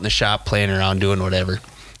up out in the shop playing around, doing whatever.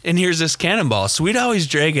 And here's this cannonball. So we'd always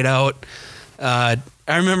drag it out. I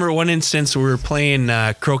remember one instance we were playing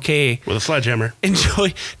croquet, With a sledgehammer. and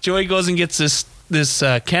Joey goes and gets this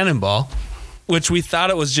cannonball, which we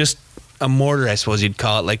thought it was just a mortar, I suppose you'd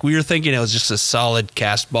call it. Like we were thinking it was just a solid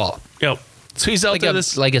cast ball. Yep. So he's out Like there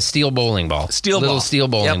like a steel bowling ball. Steel Little ball. steel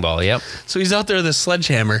bowling Yep. ball, yep. So he's out there with a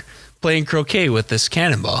sledgehammer playing croquet with this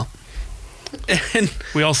cannonball. And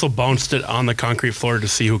We also bounced it on the concrete floor to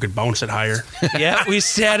see who could bounce it higher. yeah, we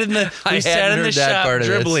sat in the I hadn't heard that shop part of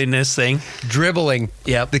this. dribbling this thing. Dribbling.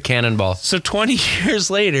 Yep. The cannonball. So 20 years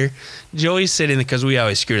later, Joey's sitting, because we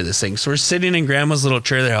always screw this thing. So we're sitting in Grandma's little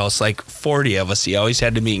trailer house, like 40 of us. He always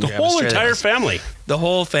had to meet in The Grandma's whole trailer entire house. family, The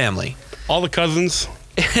whole family. all the cousins.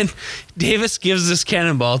 And Davis gives this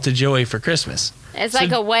cannonball to Joey for Christmas. It's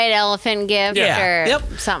like a white elephant gift or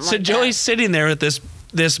something So like Joey's that. sitting there with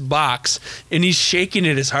this box, and he's shaking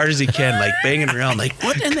it as hard as he can, like banging around, like,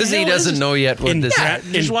 what in the Because he hell doesn't is know yet what In- this yeah,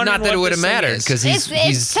 is. just wondering Not that it what would have this thing mattered is. because It's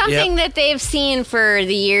he's something that they've seen for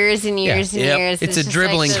the years and years and Yep. years. it's a just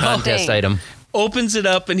dribbling like this contest thing. item. Opens it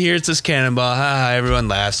up, and here's this cannonball. Ha ha, everyone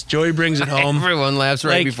laughs. Joey brings it home. Everyone laughs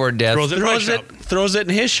right Like, before death. throws it in my throws it, shop. throws it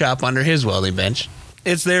in his shop under his welding bench.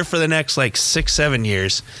 It's there for the next like 6-7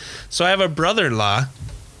 years. So I have a brother-in-law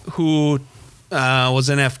who was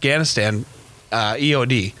in Afghanistan,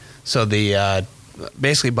 EOD, so the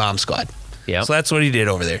basically bomb squad. Yep. So that's what he did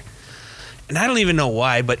over there. And I don't even know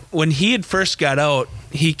why, but when he had first got out,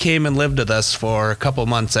 he came and lived with us for a couple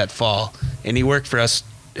months that fall, and he worked for us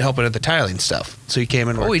helping with the tiling stuff. So he came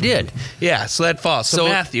and worked. Oh, he for did? me. Yeah, so that fall. So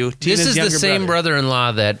Matthew, this Tina's is the younger same brother.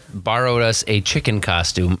 brother-in-law that borrowed us a chicken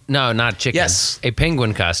costume. No, not chicken. Yes. A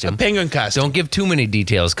penguin costume. A penguin costume. Don't give too many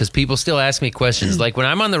details because people still ask me questions. Like when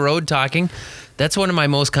I'm on the road talking, that's one of my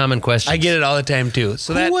most common questions. I get it all the time too.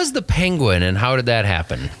 So Who was the penguin and how did that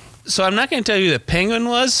happen? So I'm not going to tell you who the penguin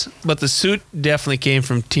was, but the suit definitely came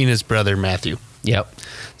from Tina's brother Matthew. Yep. Bomb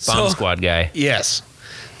So- squad guy. Yes,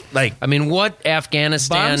 like I mean, what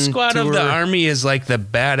Afghanistan bomb squad tour, of the army is like the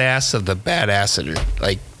badass of the badasseter.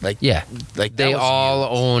 Like Yeah. like They that was all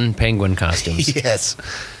own penguin costumes. you. Yes.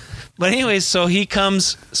 But anyways, so he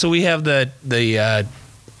comes. So we have the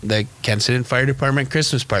Kensington Fire Department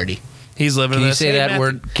Christmas party. He's living. Can with you us. say Hey, that Matthew.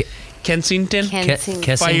 word? Kensington. Kensington.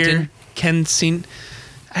 Kensington? Fire Kensington.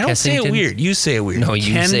 I don't say it Kensington? weird. You say it weird. No,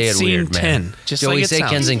 you say it weird, man. Kensington. Just Joey, like it say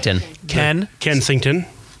sounds. Kensington. Kensington.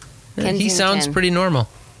 He Kensington. sounds pretty normal.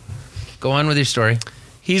 Go on with your story.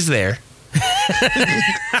 He's there.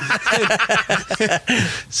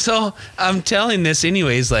 So I'm telling this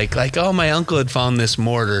anyways, like, oh, my uncle had found this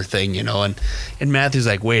mortar thing, you know, and Matthew's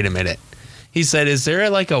like, wait a minute. He said, is there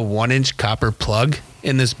like a 1-inch copper plug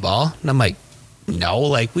in this ball? And I'm like, no,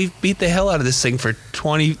 like we've beat the hell out of this thing for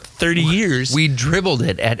 20, 30 years. We dribbled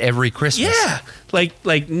it at every Christmas. Yeah.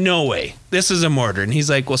 Like no way. This is a mortar. And he's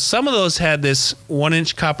like, well, some of those had this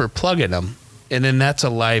 1-inch copper plug in them. And then that's a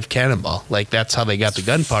live cannonball. Like that's how they got the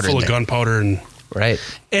gunpowder in Full of there. gunpowder and Right.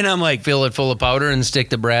 And I'm like, Fill it full of powder and stick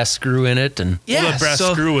the brass screw in it. And yeah. well, the brass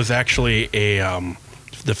so- screw was actually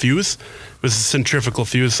the fuse. It was a centrifugal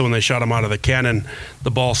fuse, so when they shot them out of the cannon, the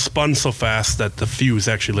ball spun so fast that the fuse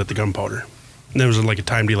actually lit the gunpowder. And there was like a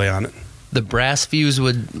time delay on it. the brass fuse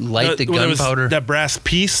would light the Well, it was gunpowder. that brass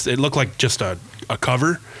piece, it looked like just a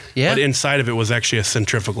cover. Yeah. But inside of it was actually a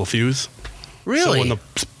centrifugal fuse. Really? So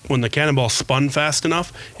when the cannonball spun fast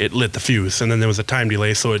enough, it lit the fuse, and then there was a time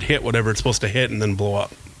delay, so it hit whatever it's supposed to hit and then blow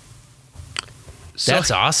up.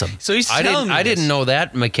 That's awesome. so he's I telling didn't me I this. didn't know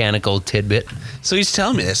that mechanical tidbit. So he's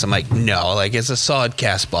telling me this. I'm like, no, like it's a solid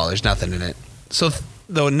cast ball. There's nothing in it. So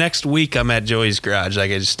the next week I'm at Joey's garage.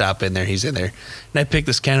 Like I just stop in there. He's in there. And I pick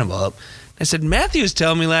this cannonball up. I said, Matthew was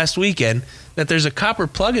telling me last weekend that there's a copper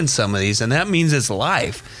plug in some of these, and that means it's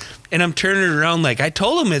live. And I'm turning it around like I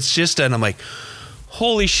told him it's just, and I'm like,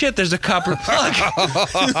 holy shit, there's a copper plug.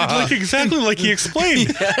 like exactly like he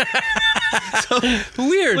explained.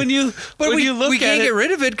 Weird. when you look we at can't it, get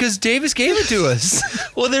rid of it because Davis gave it to us.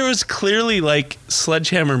 well, there was clearly like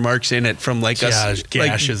sledgehammer marks in it from like Yeah, us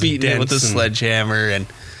gashes like and beating it with a dents and- sledgehammer and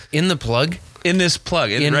In the plug? in this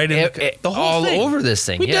plug and right in the whole all thing. over this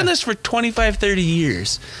thing. We've yeah. done this for 25, 30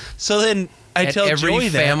 years. So then I At tell every Joey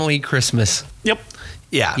that. family Christmas. Yep.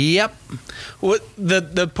 Yeah. Yep. What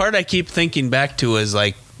the part I keep thinking back to is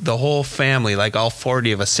like the whole family, like all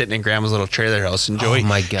 40 of us sitting in Grandma's little trailer house and Joey Oh,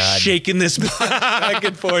 my God. shaking this box back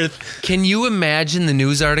and forth. Can you imagine the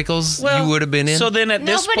news articles you would have been in? So then at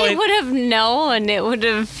this Nobody point, would have known. It would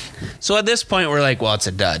have. so at this point we're like, well, it's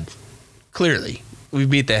a dud. Clearly, we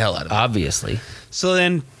beat the hell out of it. Obviously. So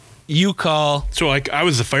then you call. So I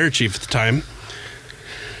was the fire chief at the time.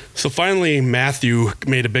 So finally, Matthew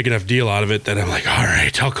made a big enough deal out of it that I'm like, all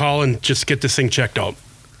right, I'll call and just get this thing checked out.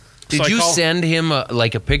 Did So I you call- send him a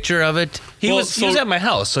picture of it? He Well, was at my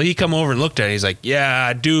house, so he come over and looked at it. He's like,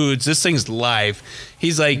 "Yeah, dudes, this thing's live."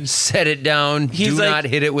 He's like, Set it down. he's Do like, not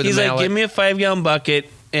hit it with a he's mallet. like, give me a 5-gallon bucket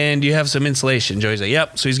and you have some insulation. Joey's like,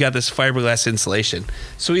 yep. So he's got this fiberglass insulation.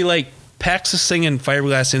 So he like packs this thing in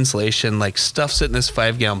fiberglass insulation, like stuffs it in this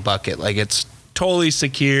 5-gallon bucket. Like it's totally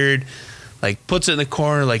secured. like puts it in the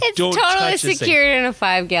corner, like It's don't totally touch this thing. secured in a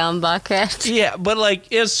 5-gallon bucket. Yeah, but like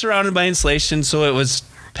it's surrounded by insulation, so it was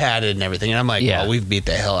padded and everything. And I'm like, Yeah. well, we've beat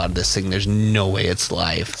the hell out of this thing. There's no way it's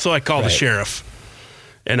live. So I called the Right. sheriff,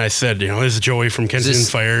 and I said, this is Joey from Is Kensington this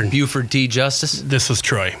Fire. And Buford T. Justice? this was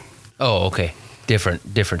Troy. Oh, okay.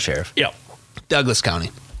 Different sheriff. Yep. Douglas County.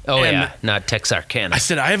 Oh, And- yeah. Not Texarkana. I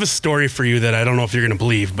said, I have a story for you that I don't know if you're going to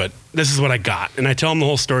believe, but this is what I got. And I tell him the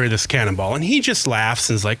whole story of this cannonball. And he just laughs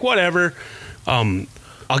and is like, whatever.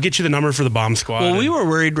 I'll get you the number for the bomb squad. Well, we And- were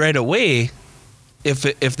worried right away if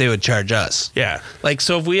they would charge us. Yeah. Like,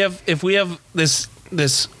 so if we have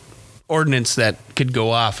this ordinance that could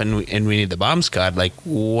go off and we need the bomb squad, like,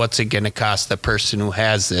 what's it going to cost the person who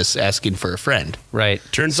has this asking for a friend? Right.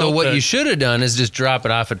 Turns so out what that- you should have done is just drop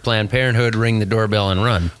it off at Planned Parenthood, ring the doorbell, and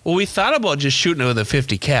run. Well, we thought about just shooting it with a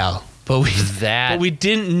 50 cal, but we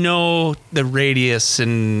didn't know the radius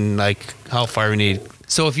and like how far we need.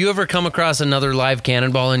 So if you ever come across another live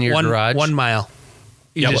cannonball in your garage, 1 mile.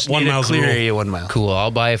 You Yeah, just but 1 need a mile's the clear rule. area 1 mile. cool.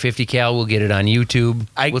 I'll buy a 50 cal. We'll get it on YouTube.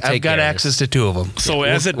 I've we'll got care of this. access to 2 of them. So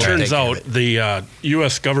as it we'll turns take care of out, it. the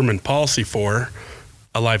U.S. government policy for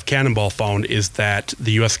a live cannonball found is that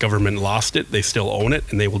the U.S. government lost it, they still own it,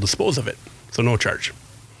 and they will dispose of it. So no charge.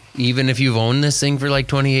 Even if you've owned this thing for like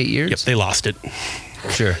 28 years? Yep, they lost it.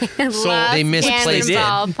 Sure. Lost They misplaced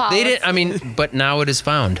cannonball it. They did. policy. I mean, but now it is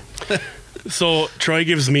found. So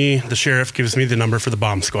the sheriff gives me the number for the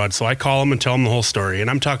bomb squad. So I call him and tell him the whole story. And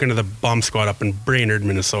I'm talking to the bomb squad up in Brainerd,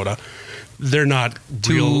 Minnesota. They're not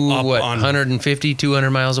real up on 150, 200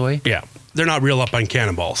 miles away? Yeah, they're not real up on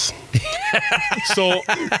cannonballs. So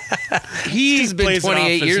he It's been plays it off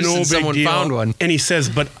 28 as years no since big someone deal. found one. And he says,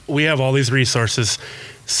 but we have all these resources.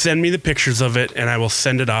 Send me the pictures of it, and I will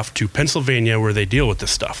send it off to Pennsylvania where they deal with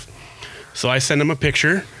this stuff. So I send him a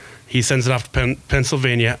picture. He sends it off to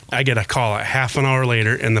Pennsylvania. I get a call a half an hour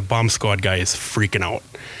later, and the bomb squad guy is freaking out.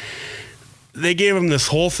 They gave him this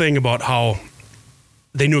whole thing about how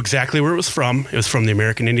they knew exactly where it was from. It was from the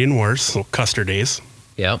American Indian Wars, so Custer days.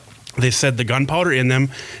 Yep. They said the gunpowder in them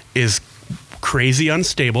is crazy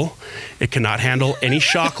unstable. It cannot handle any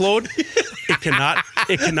shock load. It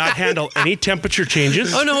cannot handle any temperature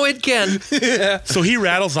changes. Oh, no, it can. So he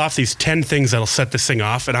rattles off these 10 things that'll set this thing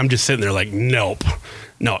off, and I'm just sitting there like, nope.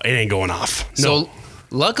 No, it ain't going off. No. So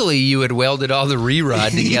luckily you had welded all the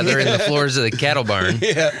re-rod together in the floors of the cattle barn.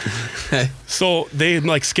 So they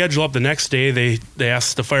like schedule up the next day. They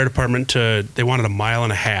asked the fire department they wanted 1.5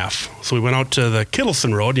 miles. So we went out to the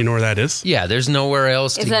Kittleson Road. You know where that is? Yeah, there's nowhere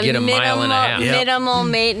else to It's get a mile and a half.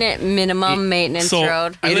 minimum maintenance So-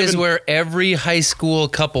 road. I It live is in- where every high school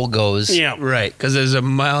couple goes Yeah. Right, because there's 1.5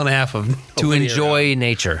 miles of to enjoy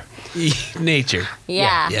nature. nature.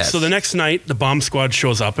 Yeah. Yes. So the next night, the bomb squad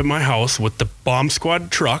shows up at my house with the bomb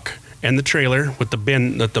squad truck and the trailer with the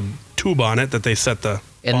bin, the tube on it that they set the.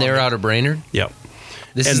 And bomb they're in. out of Brainerd. Yep.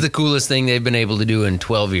 This is And- the coolest thing they've been able to do in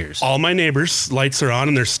 12 years. All my neighbors' lights are on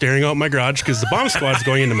and they're staring out my garage because the bomb squad's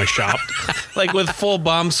going into my shop. like with full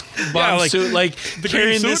bomb like suit, like the green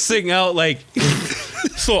carrying suit? this thing out, like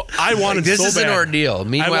So I wanted This so is bad. an ordeal.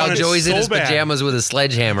 Meanwhile, wanted Joey's in so his bad. pajamas with a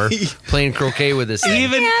sledgehammer playing croquet with his he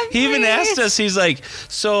thing. even asked us. He's like,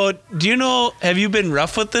 "So, do you know? Have you been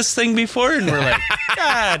rough with this thing before?" And we're like,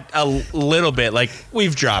 "God, a little bit. Like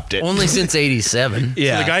we've dropped it." Only since 87.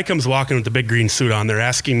 Yeah. So the guy comes walking with the big green suit on. They're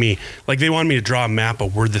asking me, like, they wanted me to draw a map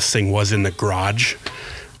of where this thing was in the garage.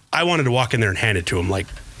 I wanted to walk in there and hand it to him, like,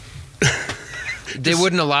 They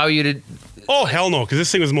wouldn't allow you to. oh, hell no, because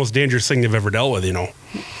this thing was the most dangerous thing they've ever dealt with, you know.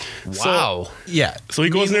 Wow. yeah. So he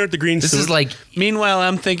goes in there with the green This suit. is like Meanwhile,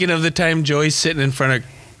 I'm thinking of the time Joey's sitting in front of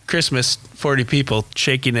Christmas, 40 people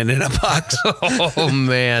shaking it in a box. oh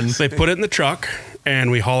man. So they put it in the truck,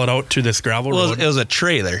 and we haul it out to this gravel Well, road. it was a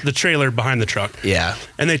trailer. The trailer behind the truck. Yeah.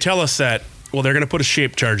 And they tell us that, well, they're going to put a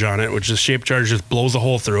shape charge on it, which the shape charge just blows a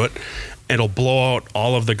hole through it. It'll blow out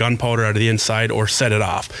all of the gunpowder out of the inside or set it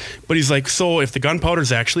off. But he's like, so if the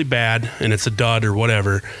gunpowder's actually bad and it's a dud or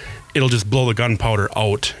whatever, it'll just blow the gunpowder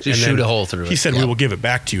out. Just and shoot then a hole through He it. said, we Yeah. will give it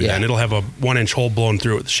back to you Yeah. then. It'll have a 1-inch hole blown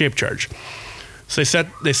through it with the shape charge. So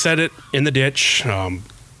they set it in the ditch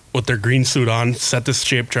with their green suit on, set this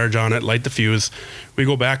shape charge on it, light the fuse. We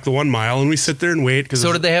go back the 1 mile and we sit there and wait.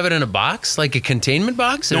 So did they have it in a box, like a containment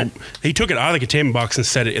box? or- No, he took it out of the containment box and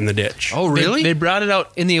set it in the ditch. Oh, really? They brought it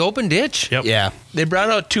out. in the open ditch? Yep. Yeah. They brought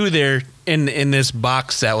out 2 there in this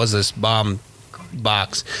box that was this bomb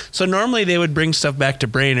box. So normally they would bring stuff back to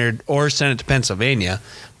Brainerd or send it to Pennsylvania,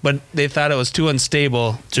 but they thought it was too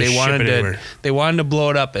unstable. To they ship wanted it to anywhere. they wanted to blow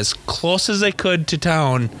it up as close as they could to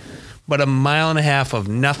town, but 1.5 miles of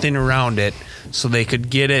nothing around it so they could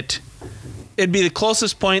get it. It'd be the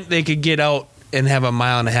closest point they could get out and have a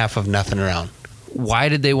mile and a half of nothing around. Why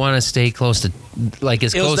did they want to stay close to, like,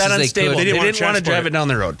 as It was close that as they unstable. could? They didn't want to transport drive it. it down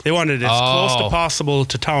the road. They wanted it as close to Oh. possible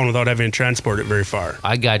to town without having to transport it very far.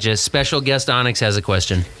 I gotcha. Special guest Onyx has a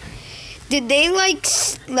question. Did they like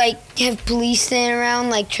have police standing around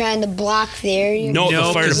like trying to block their? No, No,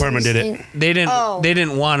 the fire 'cause department did it. They didn't. Oh. They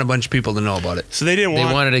didn't want a bunch of people to know about it. So they didn't They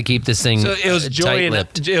want. wanted to keep this thing So it was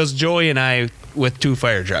tight-lipped. Joey and I with 2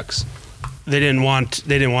 fire trucks. They didn't want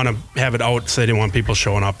to have it out, so they didn't want people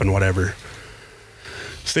showing up and whatever.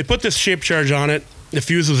 So they put this shape charge on it. The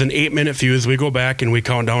fuse was an 8-minute fuse. We go back and we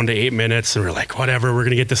count down to 8 minutes, and we're like, whatever, we're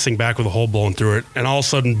gonna get this thing back with a hole blown through it. And all of a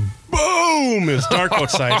sudden, boom! It's dark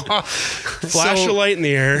outside. Flash a light in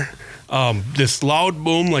the air. This loud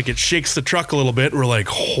boom, like it shakes the truck a little bit. We're like,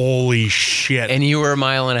 holy shit! And you were a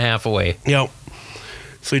mile and a half away. Yep.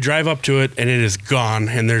 So we drive up to it, and it is gone.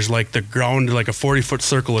 And there's like the ground, like a 40-foot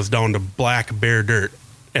circle is down to black, bare dirt,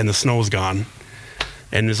 and the snow's gone.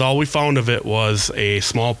 And all we found of it was a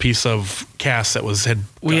small piece of cast that had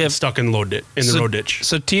gotten stuck in the road ditch.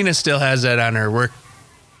 So Tina still has that on her work,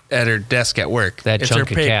 at her desk at work. That it's chunk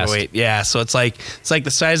her of cast. paperweight. Yeah. So it's like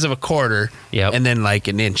the size of a quarter. Yep. And then like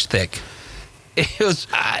an inch thick. It was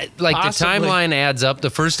Like possibly- the timeline adds up. The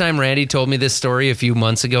first time Randy told me this story a few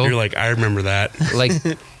months ago, You're like, I remember that. like,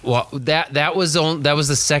 well, that was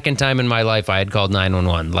the second time in my life I had called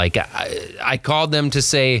 911. Like, I called them to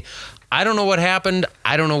say, I don't know what happened.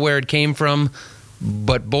 I don't know where it came from,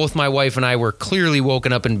 but both my wife and I were clearly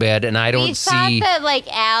woken up in bed, and I We don't thought see. that like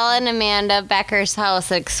Al and Amanda Becker's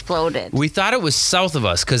house exploded. We thought it was south of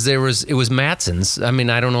us because it was Matson's. I mean,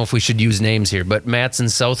 I don't know if we should use names here, but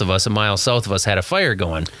Matson's south of us, a mile south of us, had a fire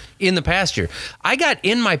going in the pasture. I got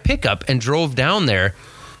in my pickup and drove down there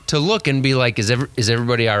to look and be like, is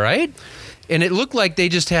everybody all right? And it looked like they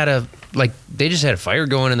just had a fire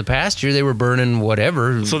going in the pasture. They were burning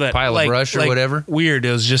whatever, So that, pile of brush or whatever. Weird.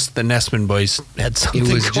 It was just the Nessman boys had something.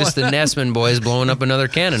 It was going just the on. Nessman boys blowing up another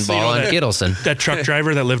cannonball on Kittleson. That truck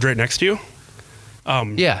driver that lived right next to you,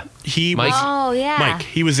 Yeah. he Mike. was Oh yeah. Mike.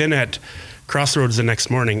 He was in at Crossroads the next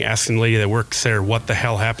morning asking the lady that works there what the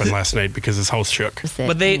hell happened last night because his house shook.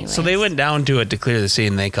 But they went down to it to clear the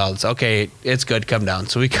scene. They called us. Okay, it's good. Come down.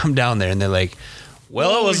 So we come down there, and they're like,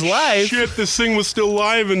 "Well, it was Holy live." Shit, this thing was still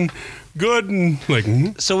live and good and like.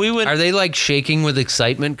 So we went. Are they like shaking with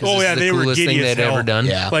excitement because Oh, this yeah, is the they were coolest giddy thing as they'd hell. ever done?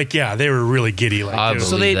 Yeah. Like, yeah, they were really giddy. Like, I they were-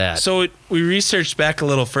 believe that. So we researched back a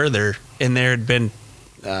little further, and there had been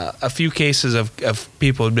a few cases of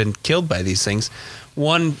people who had been killed by these things.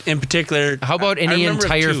 One in particular. How about I any remember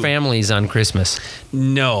of entire 2. families on Christmas?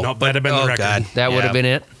 No, Nope, that'd have been the oh record. God, That would Yeah. have been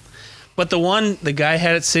it. But the guy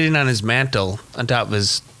had it sitting on his mantle on top of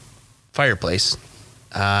his fireplace.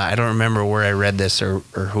 I don't remember where I read this or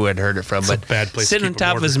who I'd heard it from, It's a but bad place to sitting on keep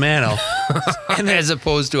top of his mantle, As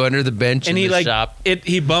opposed to under the bench and in he the like shop.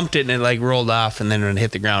 he bumped it and it like rolled off, and then when it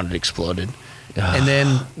hit the ground, it exploded. And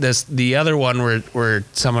then the other one where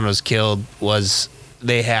someone was killed was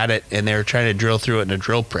they had it and they were trying to drill through it in a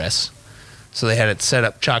drill press. So they had it set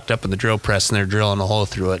up, chalked up in the drill press, and they're drilling a hole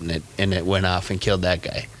through it, and it went off and killed that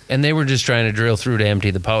guy. And they were just trying to drill through to empty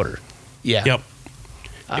the powder. Yeah. Yep.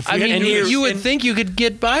 If I we had mean, to do this- you would think you could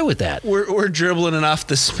get by with that. We're dribbling it off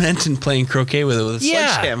the cement and playing croquet with it with a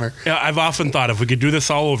Yeah. sledgehammer. Yeah, I've often thought if we could do this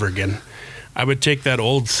all over again, I would take that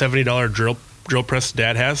old $70 drill press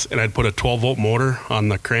Dad has, and I'd put a 12-volt motor on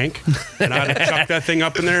the crank, and I'd have chucked that thing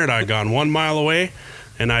up in there, and I'd gone 1 mile away,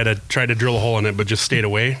 and I'd have tried to drill a hole in it, but just stayed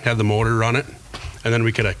away, had the motor run it, and then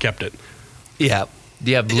we could have kept it. Yeah.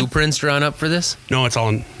 Do you have blueprints drawn up for this? No, it's all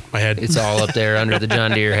in my head. It's all up there under the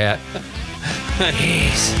John Deere hat.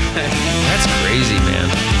 Jeez. That's